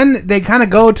then they kind of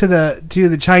go to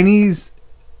the Chinese...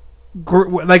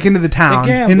 like into the town,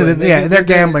 they're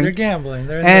gambling. They're gambling.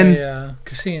 They're in the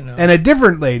casino. And a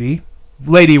different lady,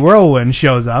 Lady Whirlwind,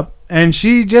 shows up, and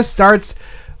she just starts.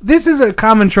 This is a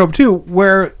common trope too,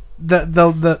 where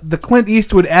the Clint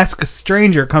Eastwood-esque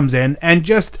stranger comes in and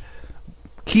just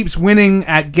keeps winning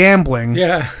at gambling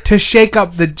to shake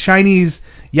up the Chinese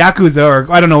Yakuza,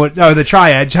 or I don't know what,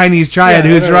 the Chinese triad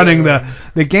who's running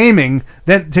the gaming,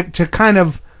 that to kind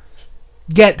of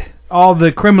get all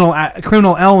the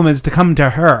criminal elements to come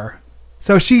to her.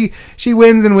 So she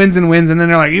wins and wins and wins, and then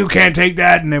they're like, you can't take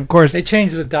that, and of course they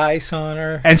change the dice on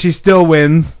her, and she still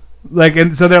wins. Like,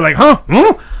 and so they're like, huh,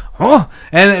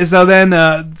 and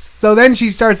so then she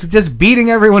starts just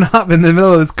beating everyone up in the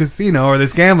middle of this casino or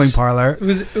this gambling parlor.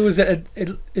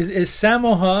 Is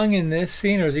Sammo Hung in this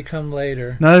scene, or does he come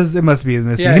later? No, it must be in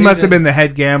this scene. He must have been the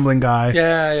head gambling guy.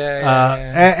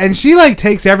 Yeah. And she like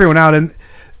takes everyone out, and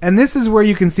this is where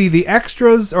you can see the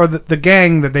extras or the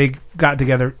gang that they got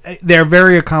together. They're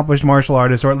very accomplished martial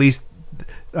artists, or at least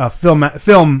film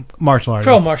martial artists.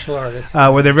 Film martial artists.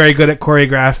 Where they're very good at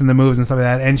choreographing the moves and stuff like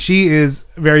that. And she is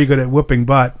very good at whooping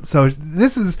butt. So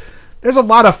there's a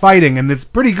lot of fighting, and it's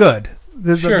pretty good.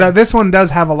 This one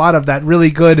does have a lot of that really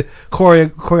good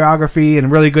choreography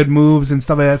and really good moves and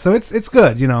stuff like that. So it's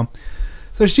good, you know.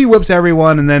 So she whips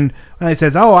everyone, and then he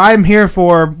says, "Oh, I'm here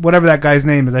for whatever that guy's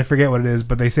name is. I forget what it is,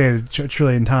 but they say it a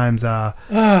trillion times." I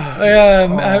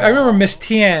remember Miss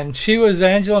Tien.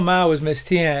 Angela Mao was Miss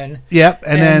Tien. Yep,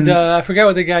 and then I forget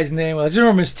what the guy's name was. I just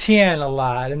remember Miss Tien a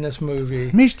lot in this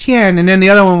movie. Miss Tien, and then the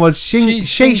other one was Shay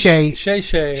Shay. Shay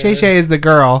Shay is the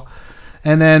girl.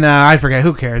 And then I forget.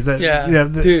 Who cares?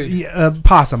 Dude.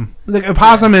 Possum. The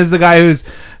Possum is the guy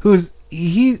who's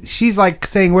she's like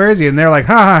saying, where is he? And they're like,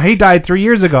 he died 3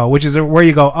 years ago, which is where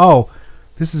you go, oh,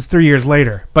 this is 3 years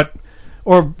later,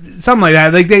 or something like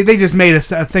that. Like they just made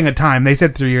a thing of time. They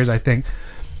said 3 years, I think.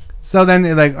 So then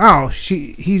they're like, oh,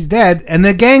 he's dead, and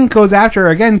the gang goes after her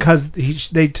again because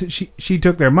she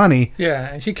took their money.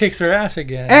 Yeah, and she kicks her ass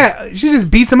again. And she just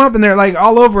beats them up, and they're like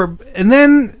all over. And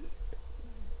then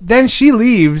she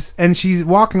leaves, and she's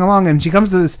walking along, and she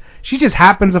comes to this. She just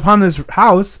happens upon this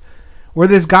house where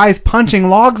this guy's punching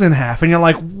logs in half, and you're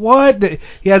like, what?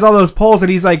 He has all those poles, and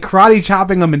he's like karate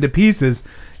chopping them into pieces.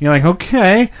 And you're like,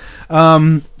 okay.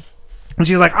 And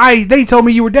she's like, they told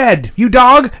me you were dead, you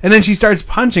dog. And then she starts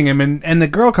punching him, and the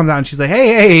girl comes out, and she's like,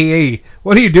 hey,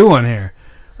 what are you doing here?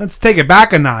 Let's take it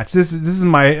back a notch. This is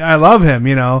I love him,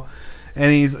 you know.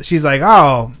 And she's like,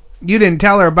 oh, you didn't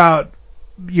tell her about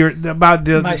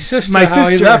my sister, how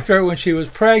he left her when she was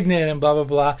pregnant and blah blah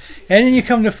blah. And then you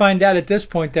come to find out at this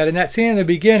point that in that scene in the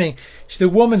beginning, the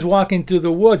woman's walking through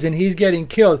the woods and he's getting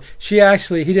killed. He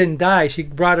didn't die. She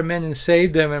brought him in and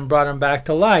saved him and brought him back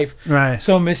to life. Right.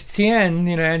 So Miss Tien,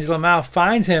 Angela Mao,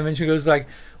 finds him and she goes like,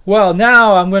 well,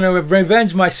 now I'm going to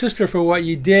revenge my sister for what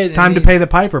you did. Time to pay the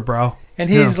piper, bro. And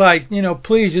he's like,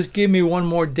 please just give me one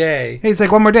more day. Hey, it's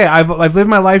like, one more day. I've lived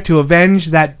my life to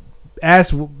avenge that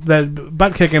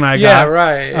butt kicking I got. Yeah,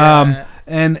 right. Yeah.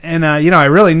 And I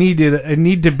really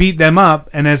need to beat them up,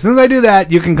 and as soon as I do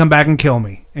that, you can come back and kill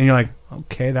me. And you're like,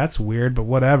 okay, that's weird, but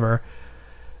whatever.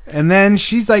 And then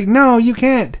she's like, no, you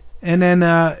can't. And then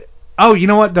you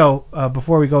know what though?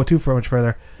 Before we go too much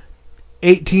further,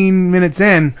 18 minutes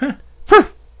in, and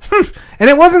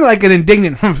it wasn't like an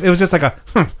indignant it was just like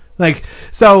a like,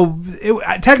 so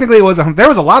technically it was a hump. There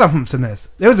was a lot of humps in this.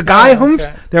 There was a guy humps.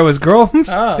 There was girl humps.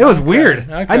 It was weird.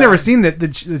 Okay. I'd never seen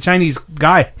the Chinese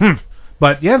guy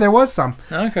but yeah, there was some.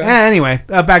 Okay. Anyway,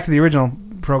 back to the original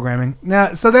programming.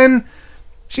 Now, so then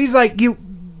she's like,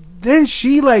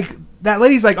 that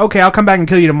lady's like, okay, I'll come back and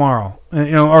kill you tomorrow.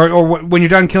 Or when you're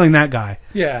done killing that guy.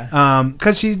 Yeah.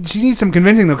 Because she needs some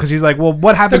convincing though. Because she's like, well,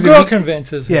 what happens? The girl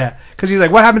convinces her. Yeah. Because she's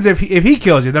like, what happens if he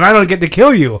kills you? Then I don't get to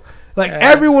kill you. Like,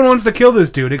 everyone wants to kill this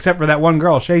dude except for that one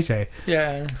girl, Shay Shay.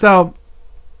 Yeah. So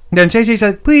then Shay Shay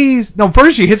says, please. No,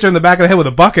 first she hits her in the back of the head with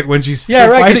a bucket when she's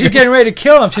right, because she's getting ready to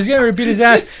kill him. She's getting ready to beat his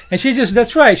ass. And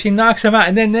that's right, she knocks him out.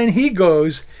 And then he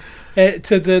goes to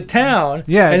the town.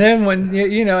 Yeah. And then when,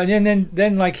 and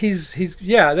then like he's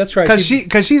yeah, that's right.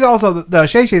 Because she's also, the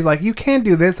Shay Shay's like, you can't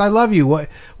do this. I love you. Why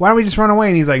don't we just run away?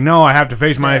 And he's like, no, I have to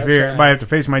face my fear. Right. I have to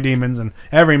face my demons. And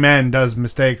every man does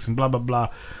mistakes and blah, blah, blah.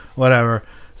 Whatever.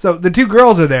 So the two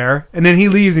girls are there, and then he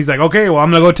leaves. He's like, okay, well,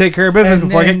 I'm going to go take care of business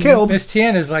before I get killed. Miss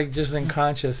Tien is like just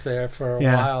unconscious there for a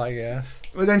while, I guess.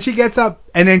 But then she gets up,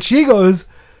 and then she goes,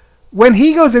 when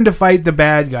he goes in to fight the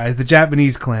bad guys, the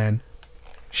Japanese clan,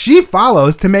 she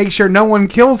follows to make sure no one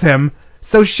kills him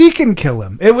so she can kill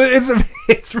him.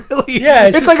 It's really,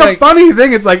 it's like a funny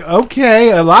thing. It's like, okay,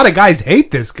 a lot of guys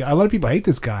hate this guy. A lot of people hate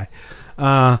this guy.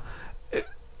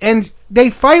 And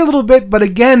they fight a little bit, but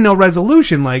again, no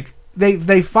resolution. Like,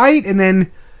 They fight, and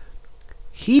then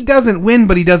he doesn't win,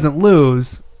 but he doesn't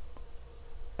lose.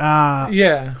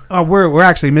 Yeah. Oh, we're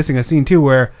actually missing a scene too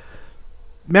where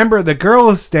remember the girl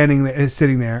is sitting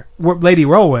there, Lady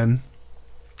Whirlwind,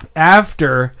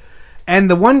 after, and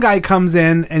the one guy comes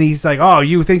in and he's like, "Oh,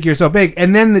 you think you're so big?"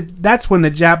 And then that's when the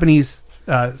Japanese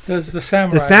the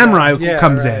samurai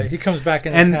comes in. He comes back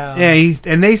in town. Yeah,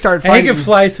 and they start fighting. And he can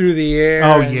fly through the air.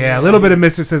 Oh yeah, a little bit of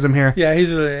mysticism here. Yeah, he's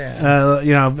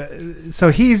you know,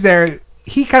 so he's there.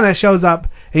 He kind of shows up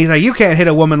and he's like, "You can't hit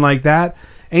a woman like that,"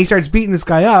 and he starts beating this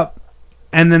guy up.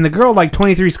 And then the girl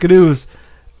 23 skidoos,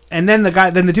 and then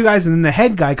the two guys, and then the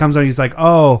head guy comes on. He's like,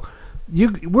 "Oh,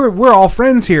 we're all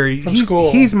friends here.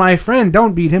 He's my friend.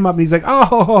 Don't beat him up." And he's like,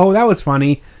 "Oh, that was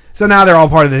funny." So now they're all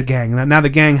part of the gang. Now the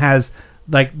gang has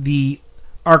the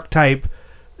archetype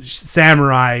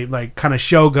samurai, kind of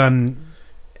shogun.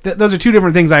 Those are two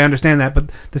different things. I understand that, but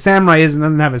the samurai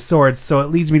doesn't have his swords, so it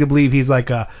leads me to believe he's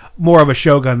more of a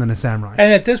shogun than a samurai.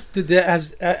 And at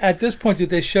this point,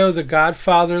 did they show the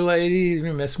Godfather lady,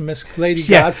 Miss Lady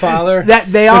Godfather,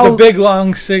 that they with a big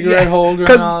long cigarette holder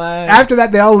and all that? After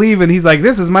that, they all leave, and he's like,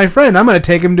 "This is my friend. I'm going to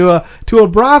take him to a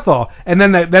brothel." And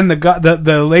then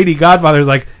the Lady Godfather's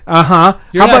like, "Uh-huh.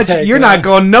 How about you're not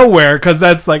going nowhere, because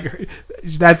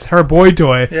that's her boy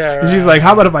toy." Yeah, right. And she's like,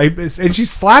 "How about if I..." And she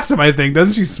slaps him, I think.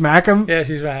 Doesn't she smack him? Yeah,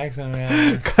 she smacks him,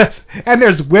 yeah. And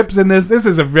there's whips in this. This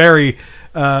is a very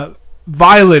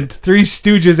violent Three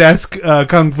Stooges-esque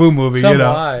kung fu movie,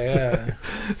 yeah.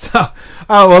 So,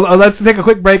 let's take a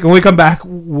quick break, and when we come back,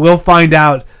 we'll find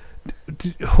out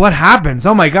what happens.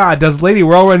 Oh my God, does Lady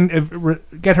Whirlwind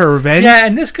get her revenge? Yeah,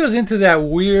 and this goes into that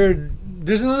weird...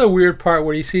 There's another weird part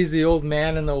where he sees the old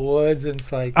man in the woods, and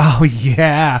it's like... Oh,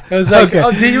 yeah. I was like,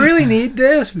 "Oh, do you really need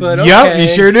this?" But okay. Yep,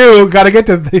 you sure do. Gotta get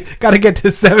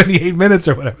to 78 minutes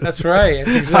or whatever. That's right.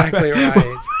 That's exactly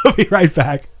right. We'll be right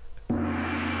back.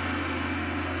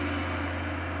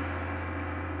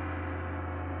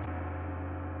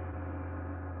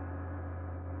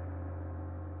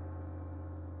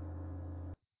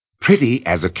 Pretty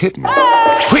as a kitten,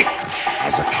 quick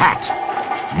as a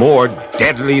cat, more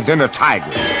deadly than a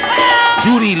tiger.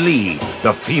 Judy Lee,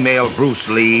 the female Bruce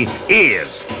Lee, is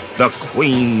the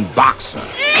Queen Boxer.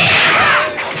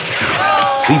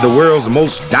 See the world's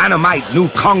most dynamite new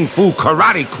Kung Fu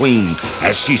karate queen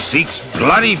as she seeks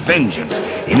bloody vengeance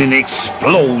in an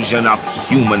explosion of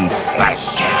human flesh.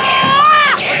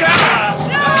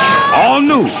 All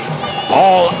new,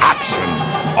 all action,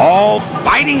 all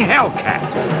fighting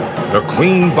Hellcat. The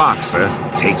Queen Boxer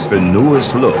takes the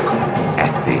newest look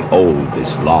at the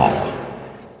oldest law.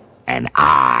 An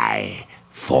eye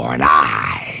for an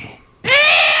eye.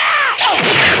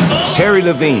 Terry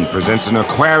Levine presents an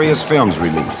Aquarius Films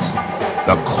release,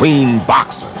 The Queen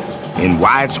Boxer, in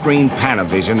widescreen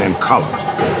Panavision and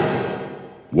color.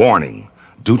 Warning,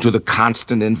 due to the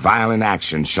constant and violent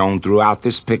action shown throughout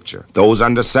this picture, those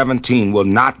under 17 will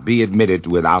not be admitted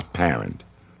without parent.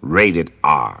 Rated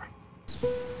R.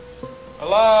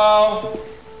 Hello?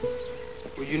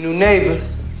 We're your new neighbors.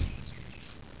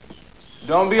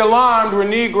 Don't be alarmed, we're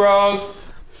Negroes.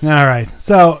 All right.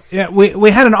 So yeah,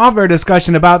 we had an off-air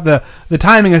discussion about the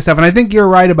timing and stuff, and I think you're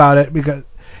right about it, because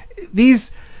these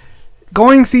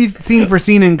going scene for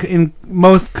scene in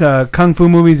most kung fu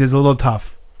movies is a little tough,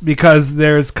 because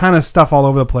there's kind of stuff all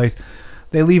over the place.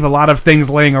 They leave a lot of things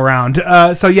laying around.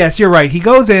 So yes, you're right. He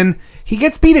goes in, he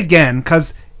gets beat again,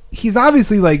 because he's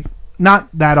obviously not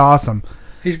that awesome.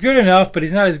 He's good enough, but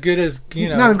he's not as good as he's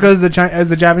not as good as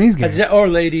the Japanese guy. Or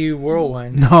Lady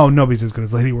Whirlwind. No, nobody's as good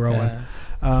as Lady Whirlwind.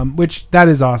 Yeah. Which that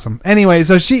is awesome. Anyway,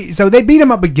 so they beat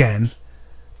him up again,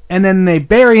 and then they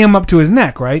bury him up to his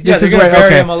neck, right? Yeah, they're going to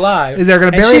bury him alive. They're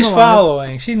going to bury him alive. And she's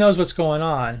following. She knows what's going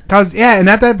on. And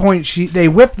at that point, they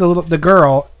whip the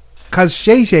girl, because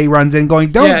Shay Shay runs in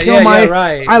going, "Don't kill my...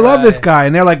 I love this guy."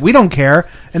 And they're like, "We don't care."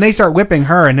 And they start whipping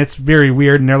her, and it's very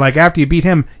weird. And they're like, after you beat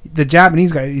him, the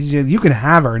Japanese guy, "You can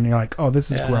have her." And you're like, "Oh,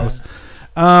 this is gross."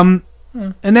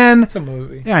 And then... It's a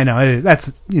movie. Yeah, I know. That's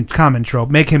common trope.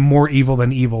 Make him more evil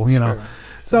than evil, Sure.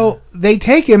 So they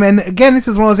take him, and again, this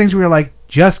is one of those things where you're like,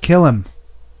 just kill him.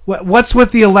 What's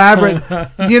with the elaborate...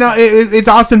 it's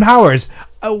Austin Powers.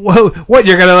 What,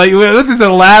 you're gonna this is an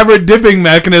elaborate dipping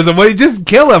mechanism. Well, you just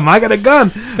kill him. I got a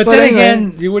gun. But then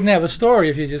again, you wouldn't have a story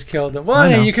if you just killed him.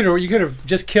 Well, you could have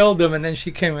just killed him and then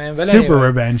she came in. But super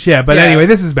revenge, yeah. But anyway,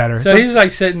 this is better. So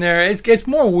he's sitting there. It's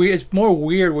more weird. It's more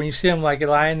weird when you see him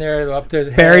lying there up to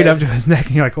his buried head. up to his neck,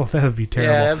 and you're like, "Oh, that would be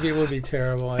terrible." Yeah, would be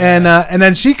terrible. Yeah. And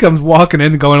then she comes walking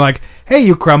in, going like, "Hey,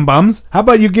 you crumb bums! How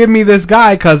about you give me this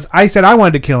guy? Because I said I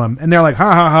wanted to kill him." And they're like,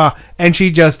 "Ha ha ha!" And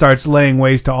she just starts laying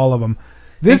waste to all of them.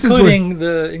 Including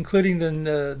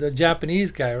the Japanese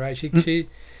guy, right?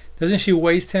 The Doesn't she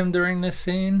waste him during this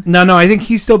scene? No, I think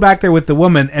he's still back there with the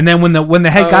woman, and then when the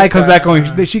head guy comes back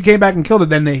going, she came back and killed it,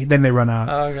 then they run out.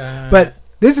 Okay. But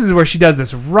this is where she does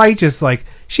this righteous, like,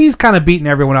 she's kind of beating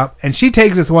everyone up, and she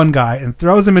takes this one guy and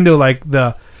throws him into like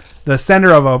the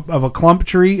center of a clump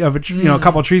tree a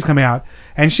couple of trees coming out,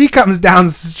 and she comes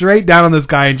down straight down on this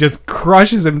guy and just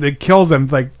crushes him and kills him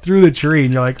like through the tree,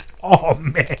 and you're like, oh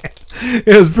man,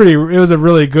 it was a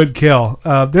really good kill.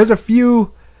 There's a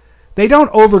few. They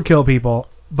don't overkill people,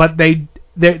 but they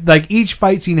like each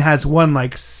fight scene has one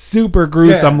like super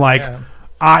gruesome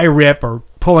eye rip or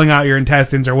pulling out your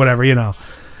intestines or whatever, you know.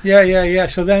 Yeah.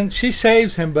 So then she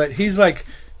saves him, but he's like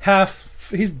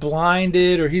he's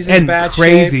blinded or he's in bad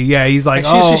crazy shape. Yeah, he's like,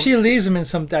 so she leaves him in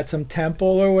some temple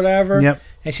or whatever. Yep.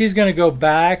 And she's gonna go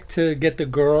back to get the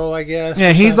girl, I guess.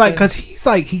 Yeah, he's like, cause he's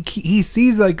like, he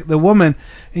sees like the woman,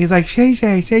 and he's like, Shay,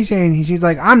 and she's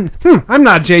like, I'm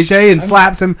not Shay, and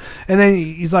slaps him, and then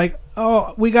he's like,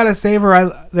 oh, we gotta save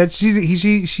her.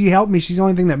 She helped me. She's the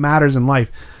only thing that matters in life,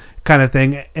 kind of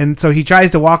thing. And so he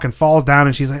tries to walk and falls down,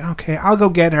 and she's like, okay, I'll go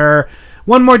get her.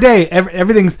 One more day.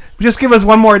 Everything's just give us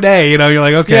one more day. You know, you're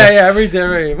like, okay. Yeah, every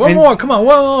day. One more. Come on,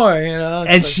 one more. You know.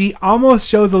 And like, she almost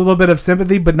shows a little bit of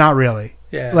sympathy, but not really.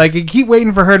 Yeah. Like, you keep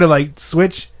waiting for her to like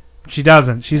switch. She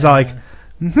doesn't. She's like,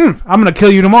 I'm gonna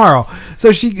kill you tomorrow.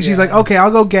 So she's like, okay,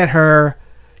 I'll go get her.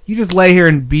 You just lay here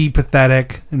and be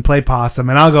pathetic and play possum,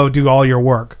 and I'll go do all your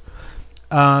work.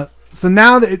 So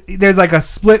now there's like a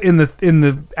split in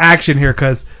the action here,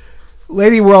 because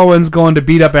Lady Whirlwind's going to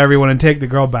beat up everyone and take the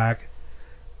girl back.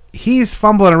 He's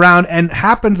fumbling around and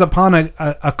happens upon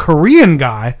a Korean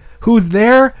guy who's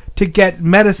there to get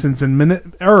medicines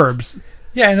and herbs.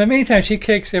 Yeah, in the meantime, she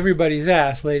kicks everybody's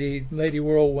ass, Lady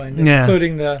Whirlwind,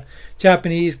 including the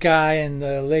Japanese guy and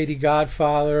the Lady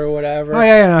Godfather or whatever. Oh,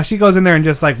 yeah, no, she goes in there and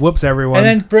just, like, whoops everyone.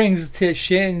 And then brings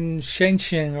Shen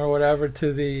or whatever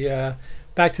to the...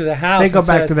 back to the house. They go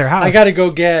back to their house. I got to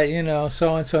go get,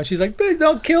 so-and-so. And she's like, "Babe,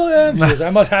 don't kill him." She goes, I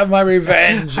must have my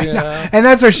revenge, you know. And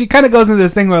that's where she kind of goes into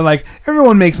this thing where, like,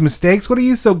 everyone makes mistakes. What are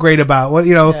you so great about? What,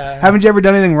 haven't you ever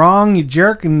done anything wrong, you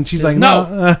jerk? And she's like,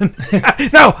 no.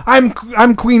 No,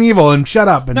 I'm Queen Evil, and shut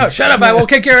up. And, no, shut up. I will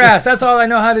kick your ass. That's all I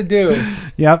know how to do.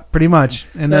 Yep, pretty much.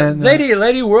 And then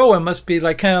Lady Whirlwind must be,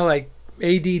 like, kind of like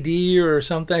ADD or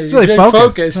something. She's really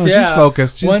focused. No, yeah. She's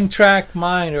focused. One track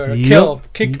mind or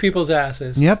kick people's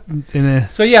asses. Yep.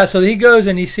 So he goes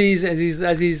and he sees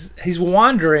as he's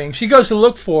wandering. She goes to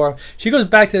look for him. She goes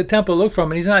back to the temple to look for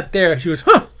him, and he's not there. She goes,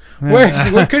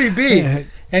 where could he be?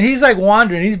 And he's like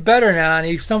wandering. He's better now, and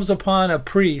he stumbles upon a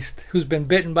priest who's been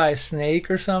bitten by a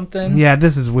snake or something. Yeah,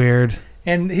 this is weird.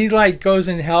 And he like goes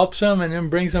and helps him, and then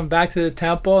brings him back to the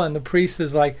temple. And the priest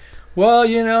is like, well,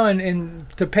 and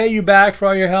to pay you back for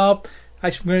all your help,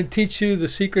 I'm going to teach you the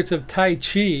secrets of Tai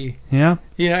Chi. Yeah.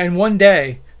 In one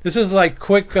day. This is like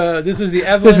quick. This is the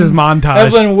Evelyn. This is montage.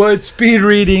 Evelyn Wood speed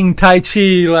reading Tai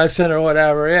Chi lesson or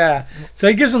whatever. Yeah. So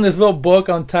he gives him this little book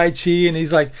on Tai Chi, and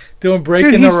he's like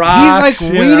breaking the rocks. He's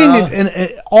like reading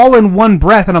it all in one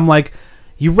breath, and I'm like,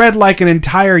 you read like an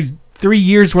entire 3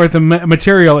 years worth of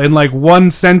material in like one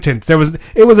sentence. It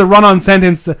was a run-on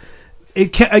sentence.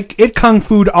 It kung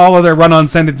fu'd all of their run-on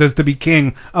sentences to be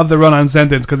king of the run-on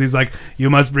sentence, because he's like, you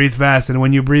must breathe fast, and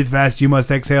when you breathe fast, you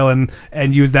must exhale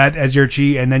and use that as your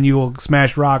chi, and then you will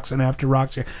smash rocks, and after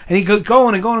rocks, and he goes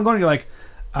going and going and going. You're like,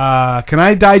 can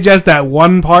I digest that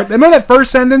one part? Remember that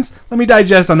first sentence? Let me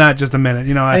digest on that just a minute.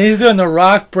 And he's doing the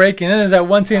rock breaking. And then there's that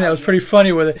one scene that was pretty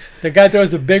funny where the guy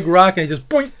throws a big rock and he just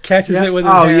boink, catches it with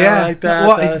his hand like that.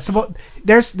 Well,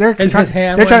 they're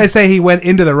trying to say he went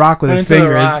into the rock with his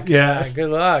fingers. Rock, yeah, good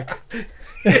luck.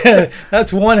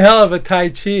 That's one hell of a Tai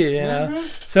Chi, Mm-hmm.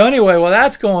 So anyway, while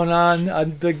that's going on,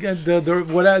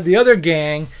 the other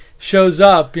gang shows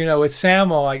up, with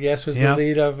Sammo, I guess, was the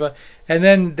lead of... and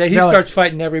then he starts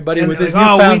fighting everybody with his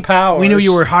newfound powers. We knew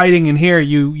you were hiding in here,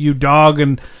 you dog,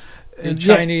 and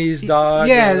Chinese dog.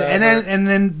 Yeah, and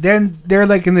then they're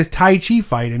like in this Tai Chi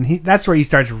fight, and that's where he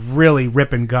starts really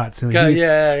ripping guts. And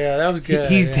that was good.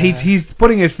 He's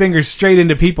putting his fingers straight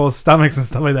into people's stomachs and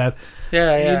stuff like that.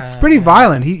 Yeah. It's pretty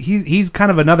violent. He's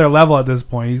kind of another level at this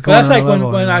point. He's going that's like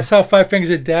when I saw Five Fingers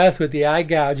of Death with the eye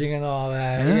gouging and all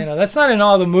that. Yeah. That's not in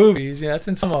all the movies. That's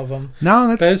in some of them.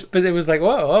 No, but it was like,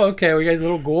 whoa, okay, we got a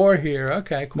little gore here.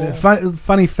 Okay, cool.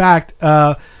 Funny fact.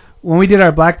 When we did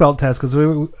our black belt test, because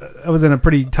I was in a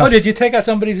pretty tough... Oh, did you take out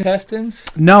somebody's intestines?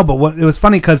 No, but it was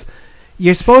funny because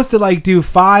you're supposed to like do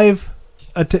 5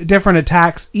 different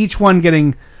attacks, each one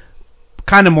getting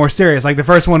kind of more serious. Like the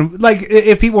first one, like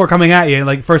if people were coming at you,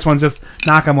 like the first one's just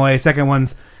knock them away, second one's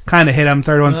kind of hit them,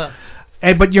 third one...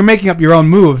 but you're making up your own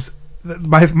moves.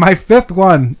 My 5th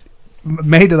one,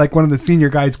 made like one of the senior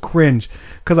guys cringe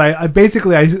because I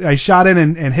basically shot in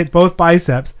and hit both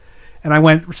biceps, and I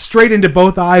went straight into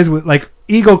both eyes with like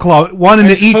eagle claw, one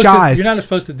into each eye. You're not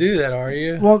supposed to do that, are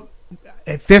you? Well,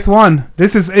 fifth one.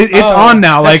 This is it's on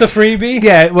now. That's like the freebie.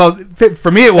 Yeah. Well,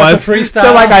 for me it was. That's the freestyle.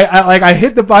 So like I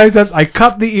hit the biceps, I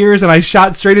cupped the ears, and I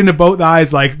shot straight into both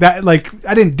eyes like that. Like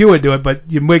I didn't do it, but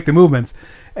you make the movements,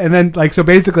 and then like so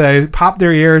basically I popped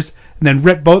their ears and then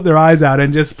ripped both their eyes out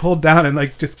and just pulled down and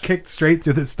like just kicked straight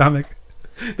to the stomach.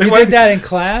 You did that in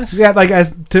class? Yeah, like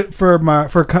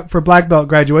for black belt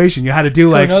graduation, you had to do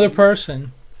like another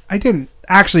person. I didn't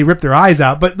actually rip their eyes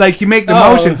out, but like you make the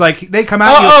motions, like they come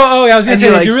out. I was gonna say,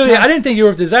 did you really? I didn't think you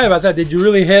ripped his eye about that. Did you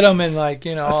really hit him and like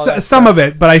all that some stuff? of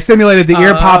it, but I simulated the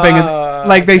ear popping, and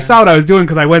like they saw what I was doing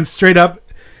because I went straight up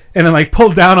and then like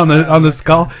pulled down on the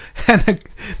skull, and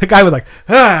the guy was like,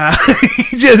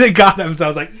 he just got him. So I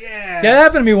was like, yeah. Yeah, that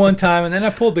happened to me one time, and then I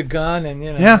pulled the gun, and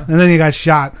Yeah, and then you got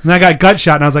shot, and I got gut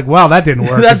shot, and I was like, well, that didn't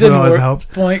work. That didn't work. Helped.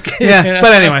 Point. Yeah,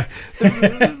 but anyway,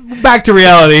 back to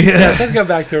reality. Yeah, let's go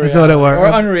back to reality. That's what it was. Or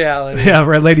unreality. Yeah,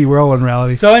 Lady Whirlwind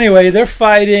reality. So anyway, they're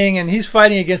fighting, and he's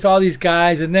fighting against all these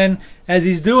guys, and then as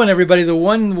he's doing everybody, the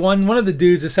one of the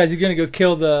dudes decides he's gonna go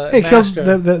kill the master.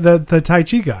 Kills the Tai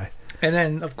Chi guy. And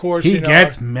then, of course, he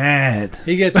gets mad.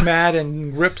 He gets mad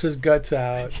and rips his guts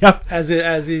out. Yep. As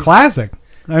he classic.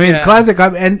 I mean, classic.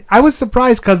 And I was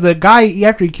surprised because the guy,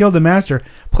 after he killed the master,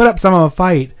 put up some of a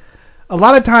fight. A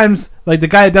lot of times, like the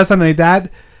guy that does something like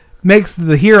that makes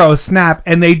the hero snap,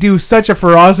 and they do such a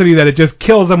ferocity that it just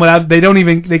kills them without they can't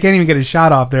even get a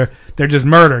shot off. They're just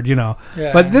murdered,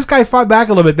 Yeah. But this guy fought back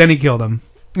a little bit, then he killed him.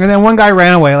 And then one guy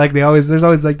ran away, like there's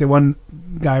always like the one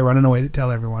guy running away to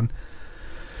tell everyone.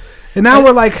 And now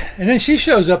we're like... And then she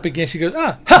shows up again. She goes,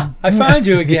 I found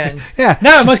you again. Yeah.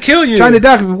 Now I must kill you. Trying to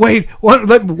duck. Wait, one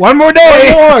more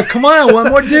day. One more. Come on, one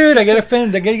more dude. I gotta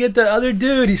get the other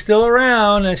dude. He's still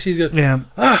around. And she goes,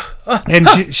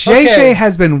 and Shay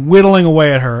has been whittling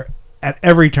away at her at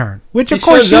every turn. Which, of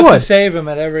course, she would. To save him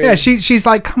at every... Yeah, she's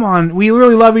like, come on, we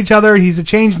really love each other. He's a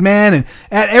changed man. And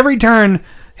at every turn,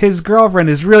 his girlfriend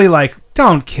is really like,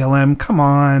 don't kill him. Come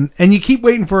on. And you keep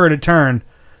waiting for her to turn.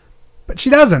 But she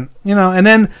doesn't, and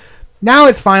then now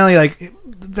it's finally like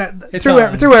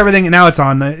through everything, and now it's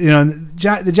on.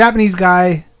 The Japanese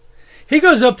guy. He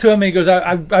goes up to him and he goes,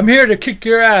 "I'm here to kick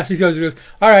your ass." He goes,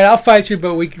 "All right, I'll fight you,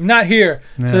 but we're not here."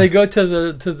 Yeah. So they go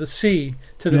to the sea,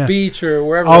 to the beach or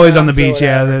wherever. Always on the beach,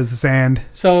 yeah. There's the sand.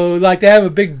 So like they have a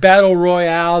big battle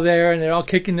royale there, and they're all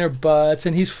kicking their butts,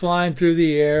 and he's flying through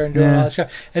the air and doing all that stuff.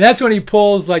 And that's when he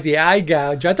pulls like the eye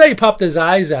gouge. I thought he popped his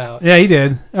eyes out. Yeah, he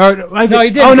did. No, he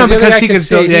didn't. Oh no, because he could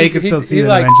still, he could still see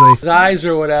them eventually. His eyes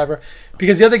or whatever.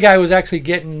 Because the other guy was actually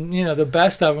getting, the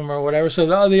best of him or whatever. So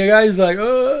the other guy's like,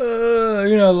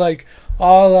 like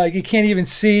all like he can't even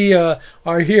see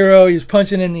our hero. He's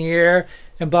punching in the air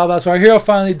and blah blah. So our hero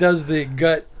finally does the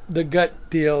gut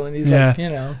deal, and he's like,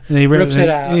 and he rips it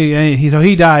out. So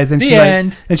he dies,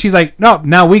 and she's like, no,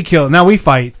 now we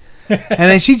fight. And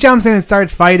then she jumps in and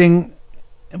starts fighting.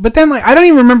 But then, like, I don't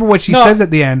even remember what she says at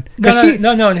the end.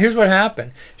 No, and here's what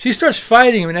happened. She starts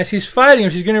fighting him, and as she's fighting him,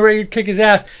 she's getting ready to kick his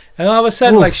ass, and all of a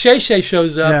sudden, like, Shay Shay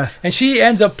shows up, and she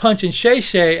ends up punching Shay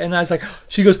Shay, and I was like,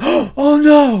 she goes, oh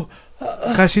no!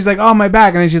 Because she's like, oh, my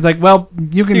back, and then she's like, well,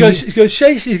 you can... She goes,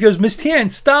 Shay Shay, she goes, Miss Tien,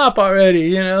 stop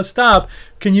already, stop.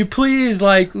 Can you please,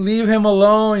 like, leave him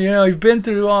alone? He's been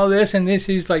through all this and this.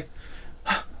 He's like,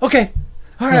 okay,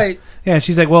 all right. Yeah,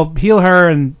 she's like, well, heal her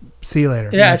and... see you later.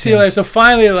 Yeah, see you later. So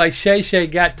finally, like, Shay Shay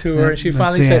got to her, and she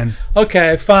finally said,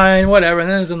 okay, fine, whatever. And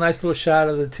then there's a nice little shot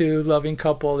of the two loving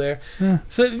couple there. Yeah.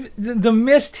 So the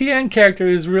Miss Tien character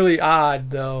is really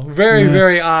odd, though. Very,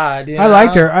 very odd. I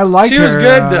liked her. She was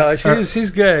good, though.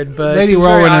 She's good, but Lady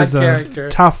Whirlwind is character.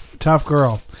 A tough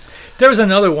girl. There was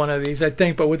another one of these, I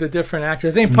think, but with a different actor.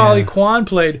 I think Polly Kwan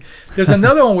played. There's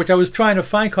another one which I was trying to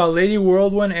find called Lady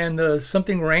Whirlwind and the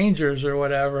something Rangers or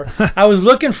whatever. I was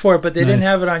looking for it, but they didn't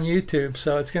have it on YouTube,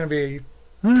 so it's going to be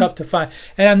tough to find.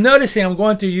 And I'm noticing, I'm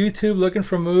going through YouTube looking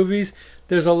for movies.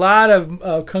 There's a lot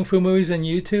of kung fu movies on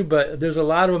YouTube, but there's a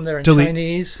lot of them that are in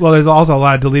Chinese. Well, there's also a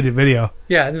lot of deleted video.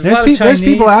 Yeah, there's a lot of Chinese. There's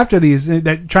people after these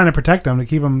that trying to protect them, to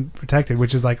keep them protected,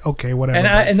 which is like, okay, whatever.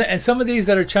 And some of these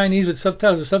that are Chinese with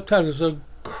subtitles, the subtitles are so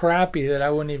crappy that I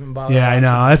wouldn't even bother. Yeah, I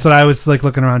know. That's what I was like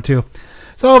looking around too.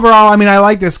 So overall, I mean, I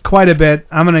like this quite a bit.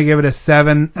 I'm gonna give it a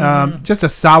 7. Just a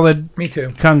solid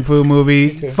kung fu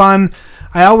movie. Me too. Fun.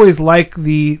 I always like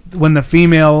when the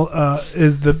female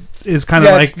is kind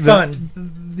of like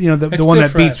the one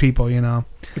that beats people.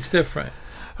 It's different.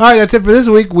 All right, that's it for this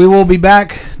week. We will be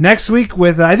back next week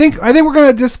with I think we're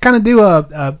gonna just kind of do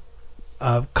a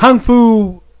kung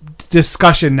fu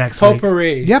discussion next week.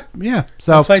 Potpourri. Yep, yeah.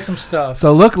 So I'll play some stuff.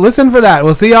 So listen for that.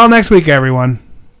 We'll see y'all next week, everyone.